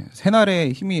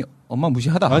새날의 힘이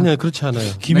어마무시하다. 아니야, 그렇지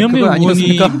않아요. 김영배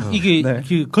의원이 이게 네.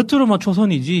 그 겉으로만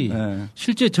초선이지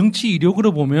실제 정치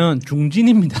이력으로 보면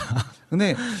중진입니다.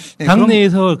 근데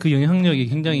당내에서 그 영향력이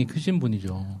굉장히 크신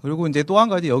분이죠. 그리고 이제 또 한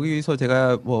가지 여기서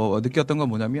제가 뭐 느꼈던 건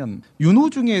뭐냐면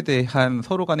윤호중에 대한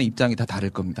서로 간의 입장이 다 다를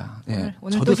겁니다.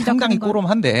 오늘 저도 또 상당히 시작하는 거.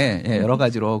 꼬롬한데 여러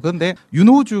가지로. 그런데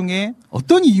윤호중에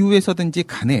어떤 이유에서든지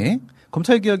간에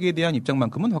검찰개혁에 대한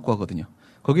입장만큼은 확고하거든요.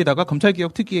 거기에다가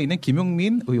검찰개혁 특위에 있는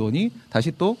김용민 의원이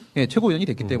다시 또 최고위원이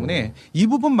됐기 때문에 이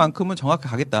부분만큼은 정확히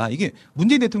가겠다. 이게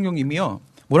문재인 대통령님이요.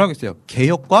 뭐라고 했어요?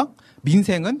 개혁과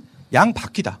민생은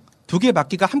양바퀴다. 두 개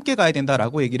바퀴가 함께 가야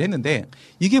된다라고 얘기를 했는데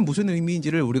이게 무슨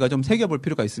의미인지를 우리가 좀 새겨볼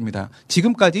필요가 있습니다.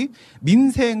 지금까지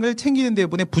민생을 챙기는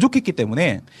데분에 부족했기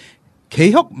때문에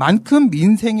개혁만큼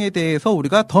민생에 대해서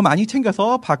우리가 더 많이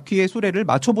챙겨서 바퀴의 수레를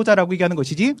맞춰보자라고 얘기하는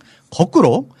것이지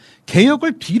거꾸로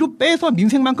개혁을 뒤로 빼서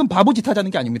민생만큼 바보짓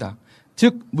하자는 게 아닙니다.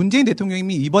 즉 문재인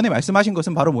대통령님이 이번에 말씀하신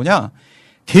것은 바로 뭐냐.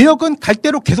 개혁은 갈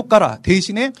대로 계속 가라.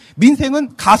 대신에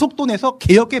민생은 가속도 내서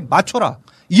개혁에 맞춰라.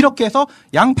 이렇게 해서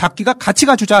양 바퀴가 같이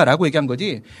가주자라고 얘기한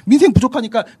거지. 민생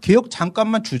부족하니까 개혁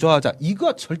잠깐만 주저하자.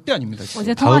 이거 절대 아닙니다.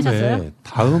 어제 통화하셨어요?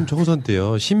 다음 총선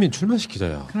때요. 시민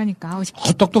출마시키자요. 그러니까.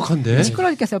 똑똑한데. 시끄러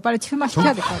죽겠어요. 빨리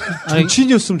출마시켜야 될 것 같아요.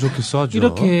 정치인이었으면 좋겠어 아주.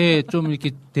 이렇게 좀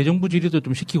이렇게 대정부 질의도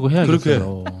좀 시키고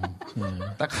해야겠어요.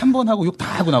 딱 한 번 하고 욕 다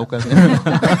하고 나올까요?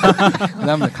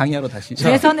 그다음에 강의하러 다시.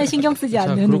 대선에 신경 쓰지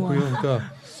않는 그렇고요.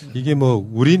 그러니까 이게 뭐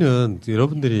우리는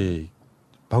여러분들이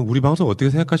우리 방송 어떻게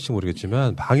생각하실지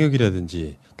모르겠지만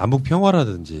방역이라든지 남북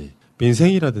평화라든지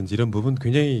민생이라든지 이런 부분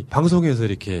굉장히 방송에서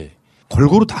이렇게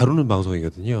골고루 다루는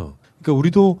방송이거든요. 그러니까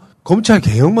우리도 검찰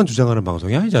개혁만 주장하는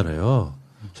방송이 아니잖아요.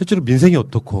 실제로 민생이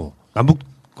어떻고 남북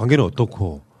관계는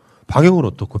어떻고 방역은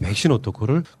어떻고 백신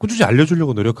어떻고를 꾸준히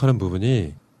알려주려고 노력하는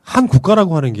부분이 한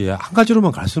국가라고 하는 게 한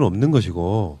가지로만 갈 수는 없는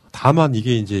것이고 다만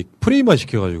이게 이제 프레임화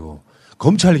시켜가지고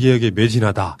검찰 개혁에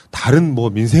매진하다. 다른 뭐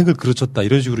민생을 그르쳤다.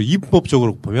 이런 식으로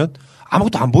입법적으로 보면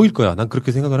아무것도 안 보일 거야. 난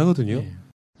그렇게 생각을 하거든요.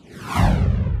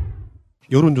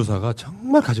 여론조사가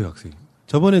정말 가지각색.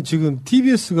 저번에 지금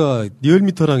TBS가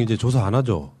리얼미터랑 이제 조사 안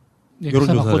하죠.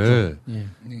 여론조사를.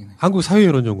 한국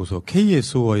사회여론연구소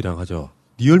KSOI랑 하죠.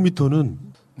 리얼미터는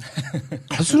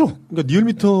갈수록 그러니까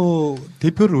리얼미터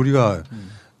대표를 우리가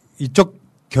이쪽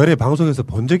결의 방송에서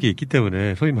본 적이 있기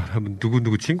때문에 소위 말하면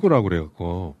누구 친구라고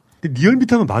그래갖고 근데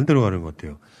리얼미터만 만들어가는 것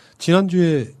같아요.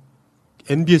 지난주에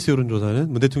NBS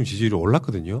여론조사는 문 대통령 지지율이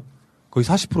올랐거든요. 거의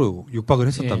 40% 육박을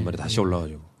했었단 말이에요. 다시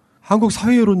올라가지고. 한국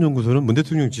사회여론연구소는 문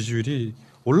대통령 지지율이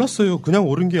올랐어요. 그냥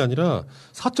오른 게 아니라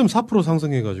 4.4%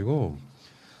 상승해가지고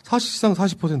사실상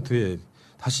 40%에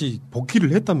다시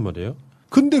복귀를 했단 말이에요.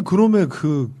 근데 그놈의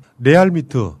그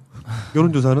레알미터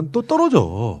여론조사는 또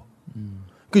떨어져.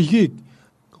 그러니까 이게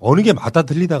어느 게 맞다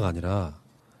들리다가 아니라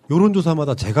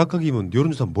여론조사마다 제각각이면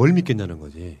여론조사 뭘 믿겠냐는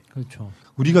거지. 그렇죠.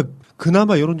 우리가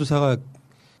그나마 여론조사가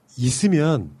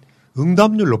있으면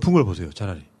응답률 높은 걸 보세요,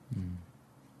 차라리.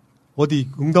 어디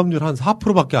응답률 한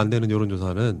 4%밖에 안 되는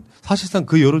여론조사는 사실상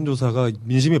그 여론조사가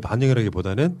민심의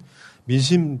반영이라기보다는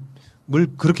민심을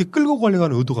그렇게 끌고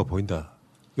가려는 의도가 보인다.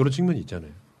 이런 측면이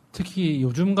있잖아요. 특히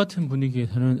요즘 같은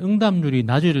분위기에서는 응답률이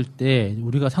낮을 때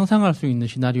우리가 상상할 수 있는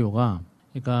시나리오가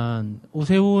그러니까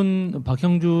오세훈,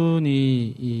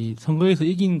 박형준이 이 선거에서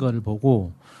이긴 거를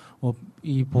보고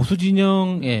이 보수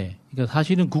진영에 그러니까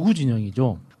사실은 극우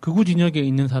진영이죠. 극우 진영에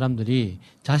있는 사람들이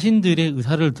자신들의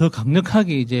의사를 더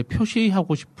강력하게 이제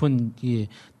표시하고 싶은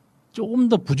조금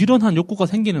더 부지런한 욕구가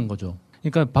생기는 거죠.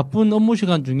 그러니까 바쁜 업무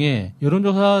시간 중에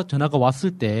여론조사 전화가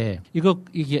왔을 때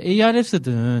이게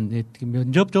ARS든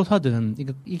면접조사든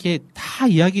이게 다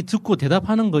이야기 듣고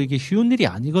대답하는 거 이게 쉬운 일이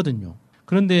아니거든요.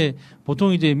 그런데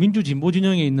보통 이제 민주 진보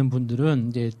진영에 있는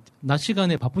분들은 이제 낮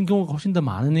시간에 바쁜 경우가 훨씬 더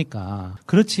많으니까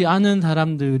그렇지 않은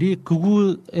사람들이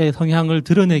극우의 성향을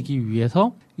드러내기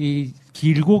위해서 이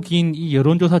길고 긴 이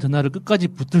여론조사 전화를 끝까지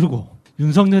붙들고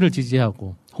윤석열을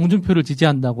지지하고 홍준표를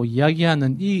지지한다고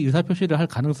이야기하는 이 의사표시를 할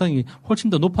가능성이 훨씬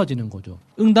더 높아지는 거죠.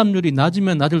 응답률이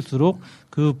낮으면 낮을수록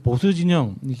그 보수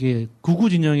진영, 이게 극우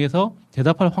진영에서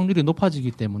대답할 확률이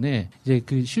높아지기 때문에 이제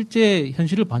그 실제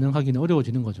현실을 반영하기는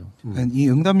어려워지는 거죠. 이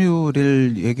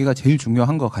응답률을 얘기가 제일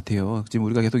중요한 것 같아요. 지금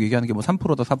우리가 계속 얘기하는 게 뭐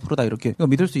 3%다 4%다 이렇게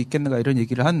믿을 수 있겠는가 이런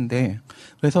얘기를 하는데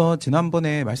그래서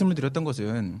지난번에 말씀을 드렸던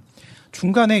것은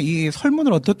중간에 이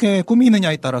설문을 어떻게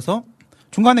꾸미느냐에 따라서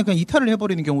중간에 그냥 이탈을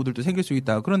해버리는 경우들도 생길 수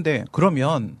있다. 그런데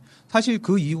그러면 사실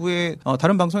그 이후에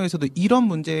다른 방송에서도 이런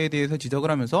문제에 대해서 지적을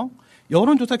하면서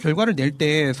여론조사 결과를 낼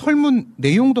때 설문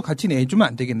내용도 같이 내주면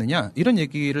안 되겠느냐 이런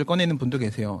얘기를 꺼내는 분도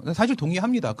계세요. 사실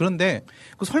동의합니다. 그런데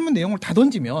그 설문 내용을 다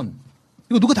던지면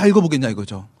이거 누가 다 읽어보겠냐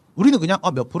이거죠. 우리는 그냥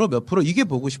몇 프로 이게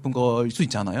보고 싶은 걸 수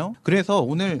있잖아요. 그래서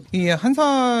오늘 이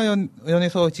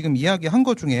한사연에서 지금 이야기한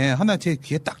것 중에 하나 제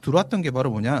귀에 딱 들어왔던 게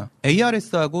바로 뭐냐,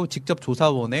 ARS하고 직접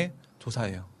조사원의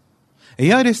조사예요.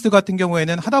 ARS 같은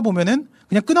경우에는 하다 보면은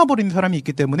그냥 끊어버리는 사람이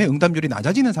있기 때문에 응답률이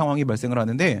낮아지는 상황이 발생을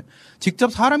하는데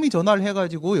직접 사람이 전화를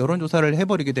해가지고 여론조사를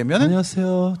해버리게 되면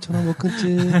안녕하세요. 전화 못 끊지.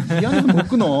 미안해서 못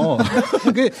끊어.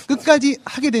 끝까지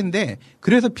하게 되는데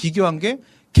그래서 비교한 게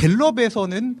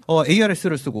갤럽에서는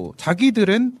ARS를 쓰고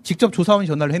자기들은 직접 조사원이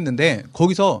전화를 했는데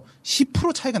거기서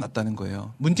 10% 차이가 났다는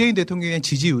거예요. 문재인 대통령의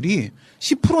지지율이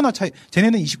 10%나 차이,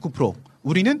 쟤네는 29%,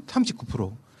 우리는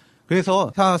 39%.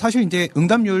 그래서 사실 이제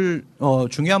응답률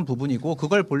중요한 부분이고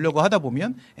그걸 보려고 하다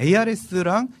보면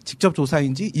ARS랑 직접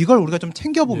조사인지 이걸 우리가 좀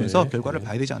챙겨보면서 결과를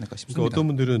봐야 되지 않을까 싶습니다. 그러니까 어떤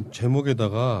분들은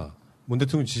제목에다가 문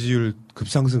대통령 지지율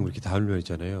급상승 이렇게 달면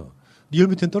있잖아요. 리얼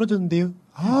밑에는 떨어졌는데요.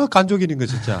 간족이는 거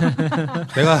진짜.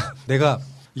 내가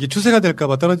이게 추세가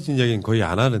될까봐 떨어진 이야기는 거의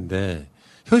안 하는데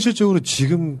현실적으로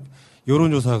지금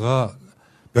여론조사가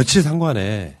며칠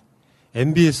상관에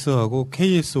MBS하고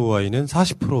KSOI는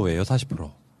 40%예요.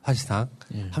 40%. 사실상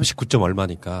 39점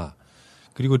얼마니까.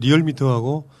 그리고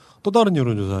리얼미터하고 또 다른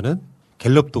여론조사는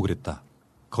갤럽도 그랬다.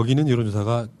 거기는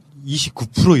여론조사가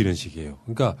 29% 이런 식이에요.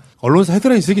 그러니까 언론사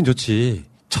헤드라인 쓰긴 좋지.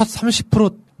 첫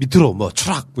 30% 밑으로 뭐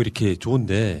추락 뭐 이렇게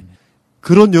좋은데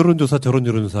그런 여론조사 저런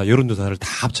여론조사를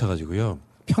다 합쳐가지고요.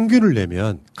 평균을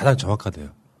내면 가장 정확하대요.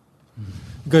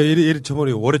 그러니까 예를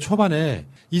저번에 올해 초반에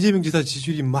이재명 지사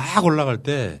지지율이 막 올라갈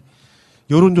때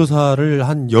여론조사를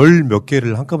한 열 몇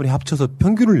개를 한꺼번에 합쳐서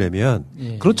평균을 내면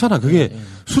그렇잖아. 그게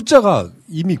숫자가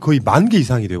이미 거의 10,000개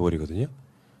이상이 돼버리거든요.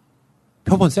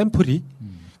 표본 샘플이.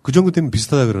 그 정도 되면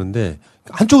비슷하다 그러는데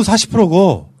한쪽은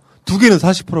 40%고 두 개는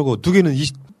 40%고 두 개는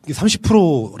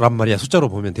 30%란 말이야. 숫자로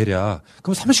보면 대략.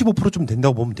 그럼 35%좀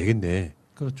된다고 보면 되겠네.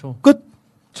 그렇죠. 끝.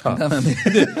 자.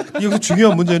 근데 여기서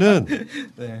중요한 문제는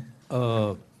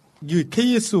이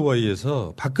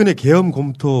KSOI에서 박근혜 계엄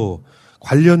검토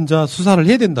관련자 수사를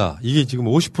해야 된다. 이게 지금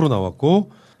 50%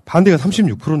 나왔고 반대가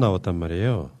 36% 나왔단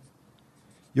말이에요.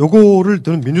 요거를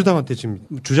저는 민주당한테 지금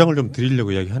주장을 좀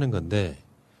드리려고 이야기하는 건데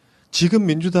지금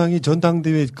민주당이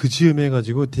전당대회 그 즈음에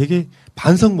가지고 되게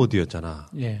반성 모드였잖아.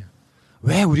 예.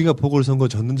 왜 우리가 보궐선거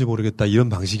졌는지 모르겠다 이런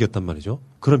방식이었단 말이죠.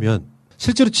 그러면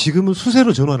실제로 지금은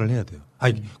수세로 전환을 해야 돼요.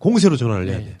 아니 공세로 전환을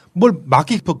해야 돼요. 뭘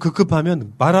막기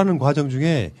급급하면 말하는 과정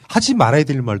중에 하지 말아야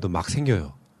될 말도 막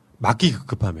생겨요. 막기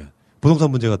급급하면.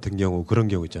 부동산 문제 같은 경우 그런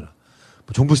경우 있잖아.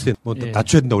 뭐 종부세 뭐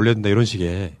낮춰야 된다 올려야 된다 이런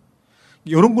식의.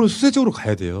 이런 거는 수세적으로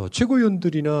가야 돼요.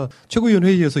 최고위원들이나 최고위원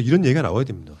회의에서 이런 얘기가 나와야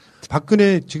됩니다.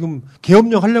 박근혜 지금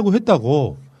계엄령 하려고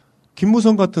했다고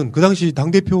김무성 같은 그 당시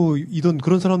당대표이던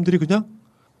그런 사람들이 그냥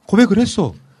고백을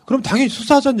했어. 그럼 당연히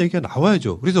수사하자는 얘기가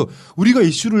나와야죠. 그래서 우리가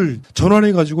이슈를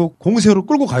전환해가지고 공세로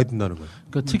끌고 가야 된다는 거예요.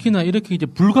 그러니까 특히나 이렇게 이제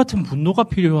불같은 분노가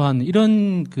필요한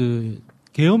이런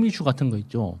계엄 이슈 같은 거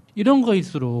있죠. 이런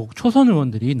거일수록 초선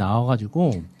의원들이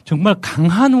나와가지고 정말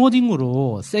강한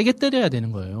워딩으로 세게 때려야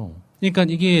되는 거예요. 그러니까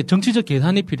이게 정치적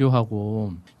계산이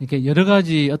필요하고 이렇게 여러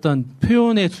가지 어떤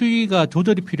표현의 수위가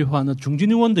조절이 필요한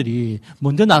중진 의원들이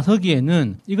먼저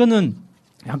나서기에는 이거는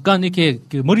약간 이렇게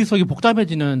머릿속이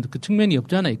복잡해지는 그 측면이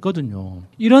없지 않아 있거든요.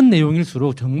 이런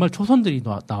내용일수록 정말 초선들이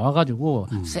나와가지고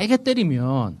세게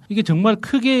때리면 이게 정말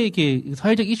크게 이게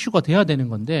사회적 이슈가 돼야 되는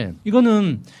건데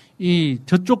이거는 이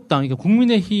저쪽 당, 그러니까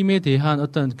국민의힘에 대한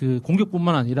어떤 그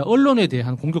공격뿐만 아니라 언론에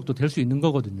대한 공격도 될 수 있는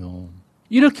거거든요.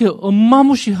 이렇게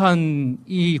엄마무시한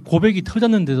이 고백이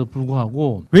터졌는데도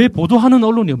불구하고 왜 보도하는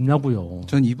언론이 없냐고요.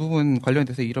 전 이 부분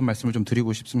관련돼서 이런 말씀을 좀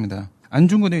드리고 싶습니다.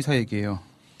 안중근 의사 얘기예요.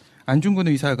 안중근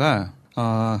의사가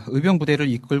의병 부대를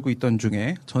이끌고 있던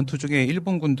중에 전투 중에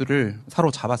일본 군들을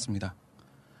사로잡았습니다.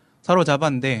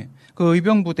 사로잡았는데 그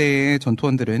의병부대의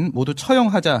전투원들은 모두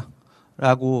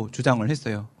처형하자라고 주장을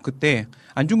했어요. 그때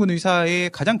안중근 의사의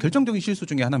가장 결정적인 실수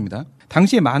중에 하나입니다.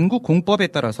 당시의 만국 공법에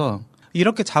따라서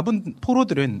이렇게 잡은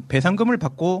포로들은 배상금을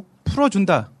받고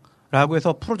풀어준다라고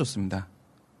해서 풀어줬습니다.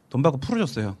 돈 받고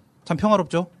풀어줬어요. 참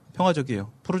평화롭죠?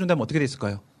 평화적이에요. 풀어준다면 어떻게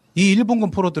됐을까요? 이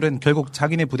일본군 포로들은 결국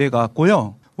자기네 부대가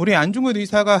왔고요. 우리 안중근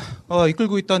의사가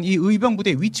이끌고 있던 이 의병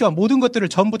부대의 위치와 모든 것들을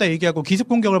전부 다 얘기하고 기습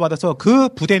공격을 받아서 그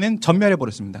부대는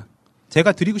전멸해버렸습니다.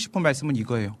 제가 드리고 싶은 말씀은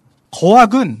이거예요.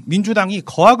 거학은 민주당이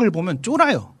거학을 보면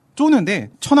쫄아요. 쪼는데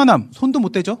천안함 손도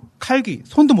못 대죠. 칼기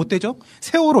손도 못 대죠.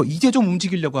 세월호 이제 좀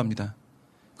움직이려고 합니다.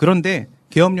 그런데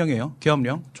계엄령이에요.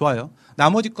 계엄령 좋아요.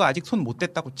 나머지 거 아직 손 못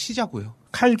댔다고 치자고요.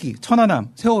 칼기,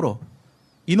 천안함, 세월호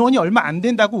인원이 얼마 안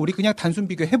된다고 우리 그냥 단순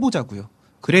비교해보자고요.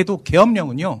 그래도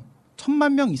계엄령은요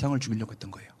 1000만 명 이상을 죽이려고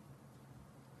했던 거예요.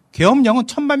 계엄령은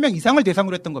 1000만 명 이상을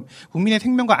대상으로 했던 겁니다. 국민의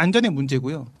생명과 안전의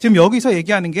문제고요. 지금 여기서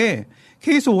얘기하는 게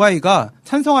KSOI가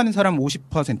찬성하는 사람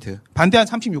 50%, 반대한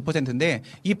 36%인데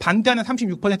이 반대하는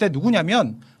 36%가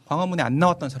누구냐면 광화문에 안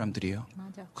나왔던 사람들이에요.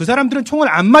 맞아. 그 사람들은 총을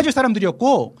안 맞을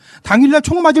사람들이었고 당일날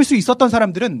총 맞을 수 있었던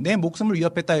사람들은 내 목숨을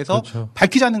위협했다 해서 그렇죠.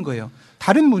 밝히자는 거예요.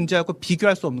 다른 문제하고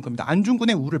비교할 수 없는 겁니다.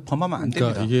 안중근의 우를 범하면 안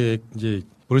됩니다. 그러니까 이게 이제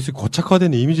머릿속에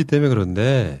고착화된 이미지 때문에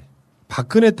그런데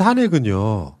박근혜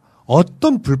탄핵은요.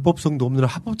 어떤 불법성도 없는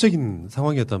합법적인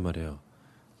상황이었단 말이에요.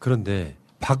 그런데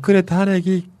박근혜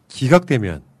탄핵이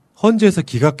기각되면 헌재에서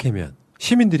기각하면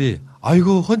시민들이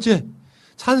아이고 헌재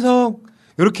찬성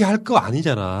이렇게 할 거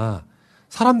아니잖아.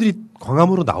 사람들이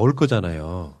광화문으로 나올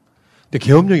거잖아요. 근데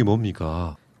계엄령이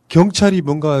뭡니까? 경찰이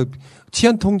뭔가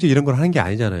치안 통제 이런 걸 하는 게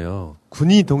아니잖아요.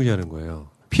 군인이 통제하는 거예요.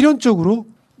 필연적으로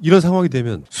이런 상황이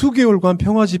되면 수개월간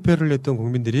평화 집회를 했던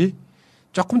국민들이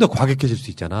조금 더 과격해질 수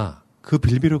있잖아. 그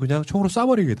빌미를 그냥 총으로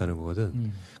쏴버리겠다는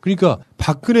거거든. 그러니까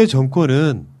박근혜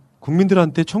정권은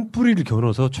국민들한테 총뿌리를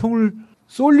겨눠서 총을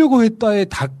쏘려고 했다의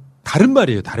다른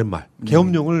말이에요. 다른 말.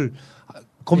 계엄령을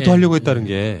검토하려고 했다는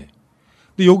게.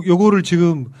 근데 요거를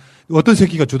지금 어떤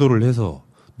새끼가 주도를 해서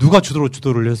누가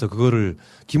주도를 해서 그거를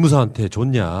기무사한테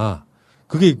줬냐.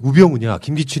 그게 우병우냐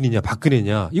김기춘이냐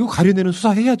박근혜냐 이거 가려내는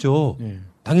수사해야죠.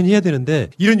 당연히 해야 되는데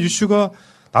이런 이슈가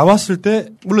나왔을 때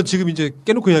물론 지금 이제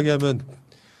깨놓고 이야기하면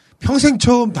평생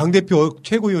처음 당대표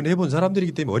최고위원 해본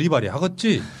사람들이기 때문에 어리바리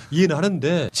하겠지 이해는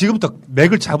하는데 지금부터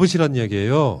맥을 잡으시라는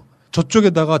이야기예요.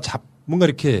 저쪽에다가 뭔가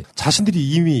이렇게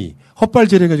자신들이 이미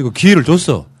헛발질해가지고 기회를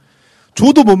줬어.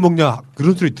 줘도 못 먹냐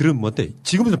그런 소리 들으면 뭔데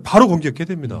지금부터 바로 공격해야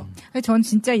됩니다. 전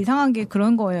진짜 이상한 게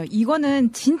그런 거예요.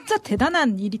 이거는 진짜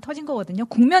대단한 일이 터진 거거든요.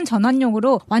 국면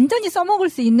전환용으로 완전히 써먹을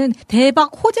수 있는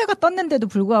대박 호재가 떴는데도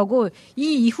불구하고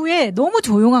이 이후에 너무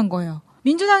조용한 거예요.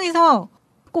 민주당에서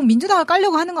꼭 민주당을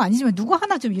깔려고 하는 건 아니지만 누구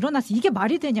하나 좀 일어나서 이게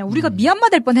말이 되냐. 우리가 미얀마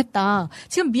될 뻔했다.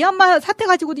 지금 미얀마 사태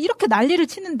가지고도 이렇게 난리를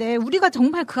치는데 우리가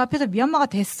정말 그 앞에서 미얀마가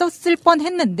됐었을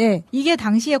뻔했는데 이게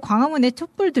당시에 광화문에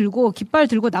촛불 들고 깃발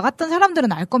들고 나갔던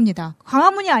사람들은 알 겁니다.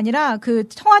 광화문이 아니라 그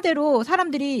청와대로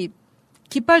사람들이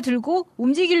깃발 들고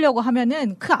움직이려고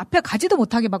하면은 그 앞에 가지도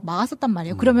못하게 막 막았었단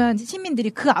말이에요. 그러면 시민들이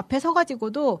그 앞에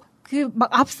서가지고도 그 막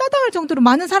압사당할 정도로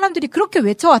많은 사람들이 그렇게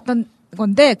외쳐왔던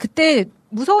건데 그때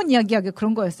무서운 이야기가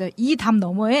그런 거였어요. 이 담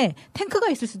너머에 탱크가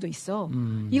있을 수도 있어.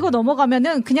 이거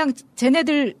넘어가면은 그냥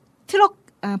쟤네들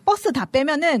버스 다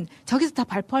빼면은 저기서 다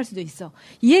발포할 수도 있어.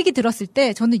 이 얘기 들었을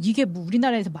때 저는 이게 뭐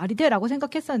우리나라에서 말이 돼라고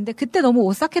생각했었는데 그때 너무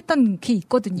오싹했던 게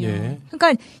있거든요. 예.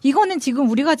 그러니까 이거는 지금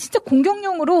우리가 진짜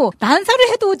공격용으로 난사를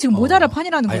해도 지금 모자랄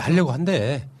판이라는 거죠. 하려고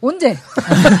한대. 언제?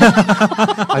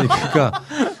 아니 그러니까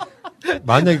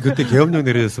만약에 그때 계엄령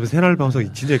내려졌으면 새날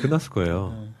방송이 진작에 끝났을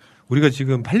거예요. 우리가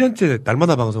지금 8년째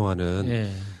날마다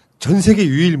방송하는 전 세계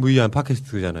유일무이한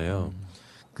팟캐스트잖아요.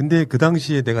 근데 그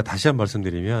당시에 내가 다시 한 번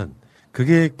말씀드리면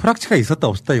그게 프락치가 있었다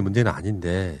없었다 이 문제는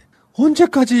아닌데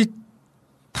언제까지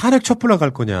탄핵 촛불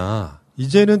나갈 거냐.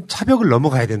 이제는 차벽을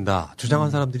넘어가야 된다.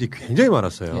 주장한 사람들이 굉장히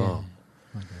많았어요.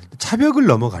 차벽을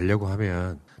넘어가려고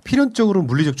하면 필연적으로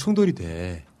물리적 충돌이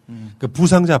돼. 그러니까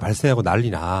부상자 발생하고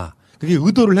난리나. 그게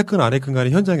의도를 했건 안 했건 간에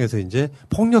현장에서 이제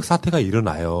폭력 사태가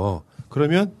일어나요.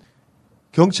 그러면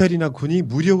경찰이나 군이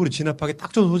무력으로 진압하기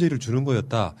딱 좋은 소재를 주는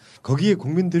거였다. 거기에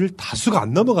국민들 다수가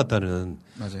안 넘어갔다는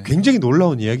맞아요. 굉장히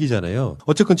놀라운 이야기잖아요.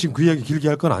 어쨌건 지금 그 이야기 길게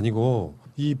할 건 아니고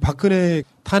이 박근혜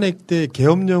탄핵 때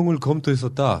계엄령을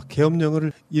검토했었다.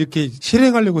 계엄령을 이렇게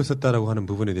실행하려고 했었다라고 하는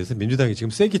부분에 대해서 민주당이 지금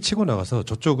세게 치고 나가서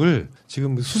저쪽을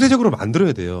지금 수세적으로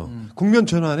만들어야 돼요. 국면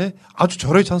전환에 아주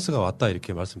절호의 찬스가 왔다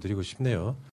이렇게 말씀드리고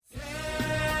싶네요.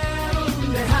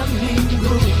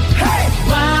 대한민국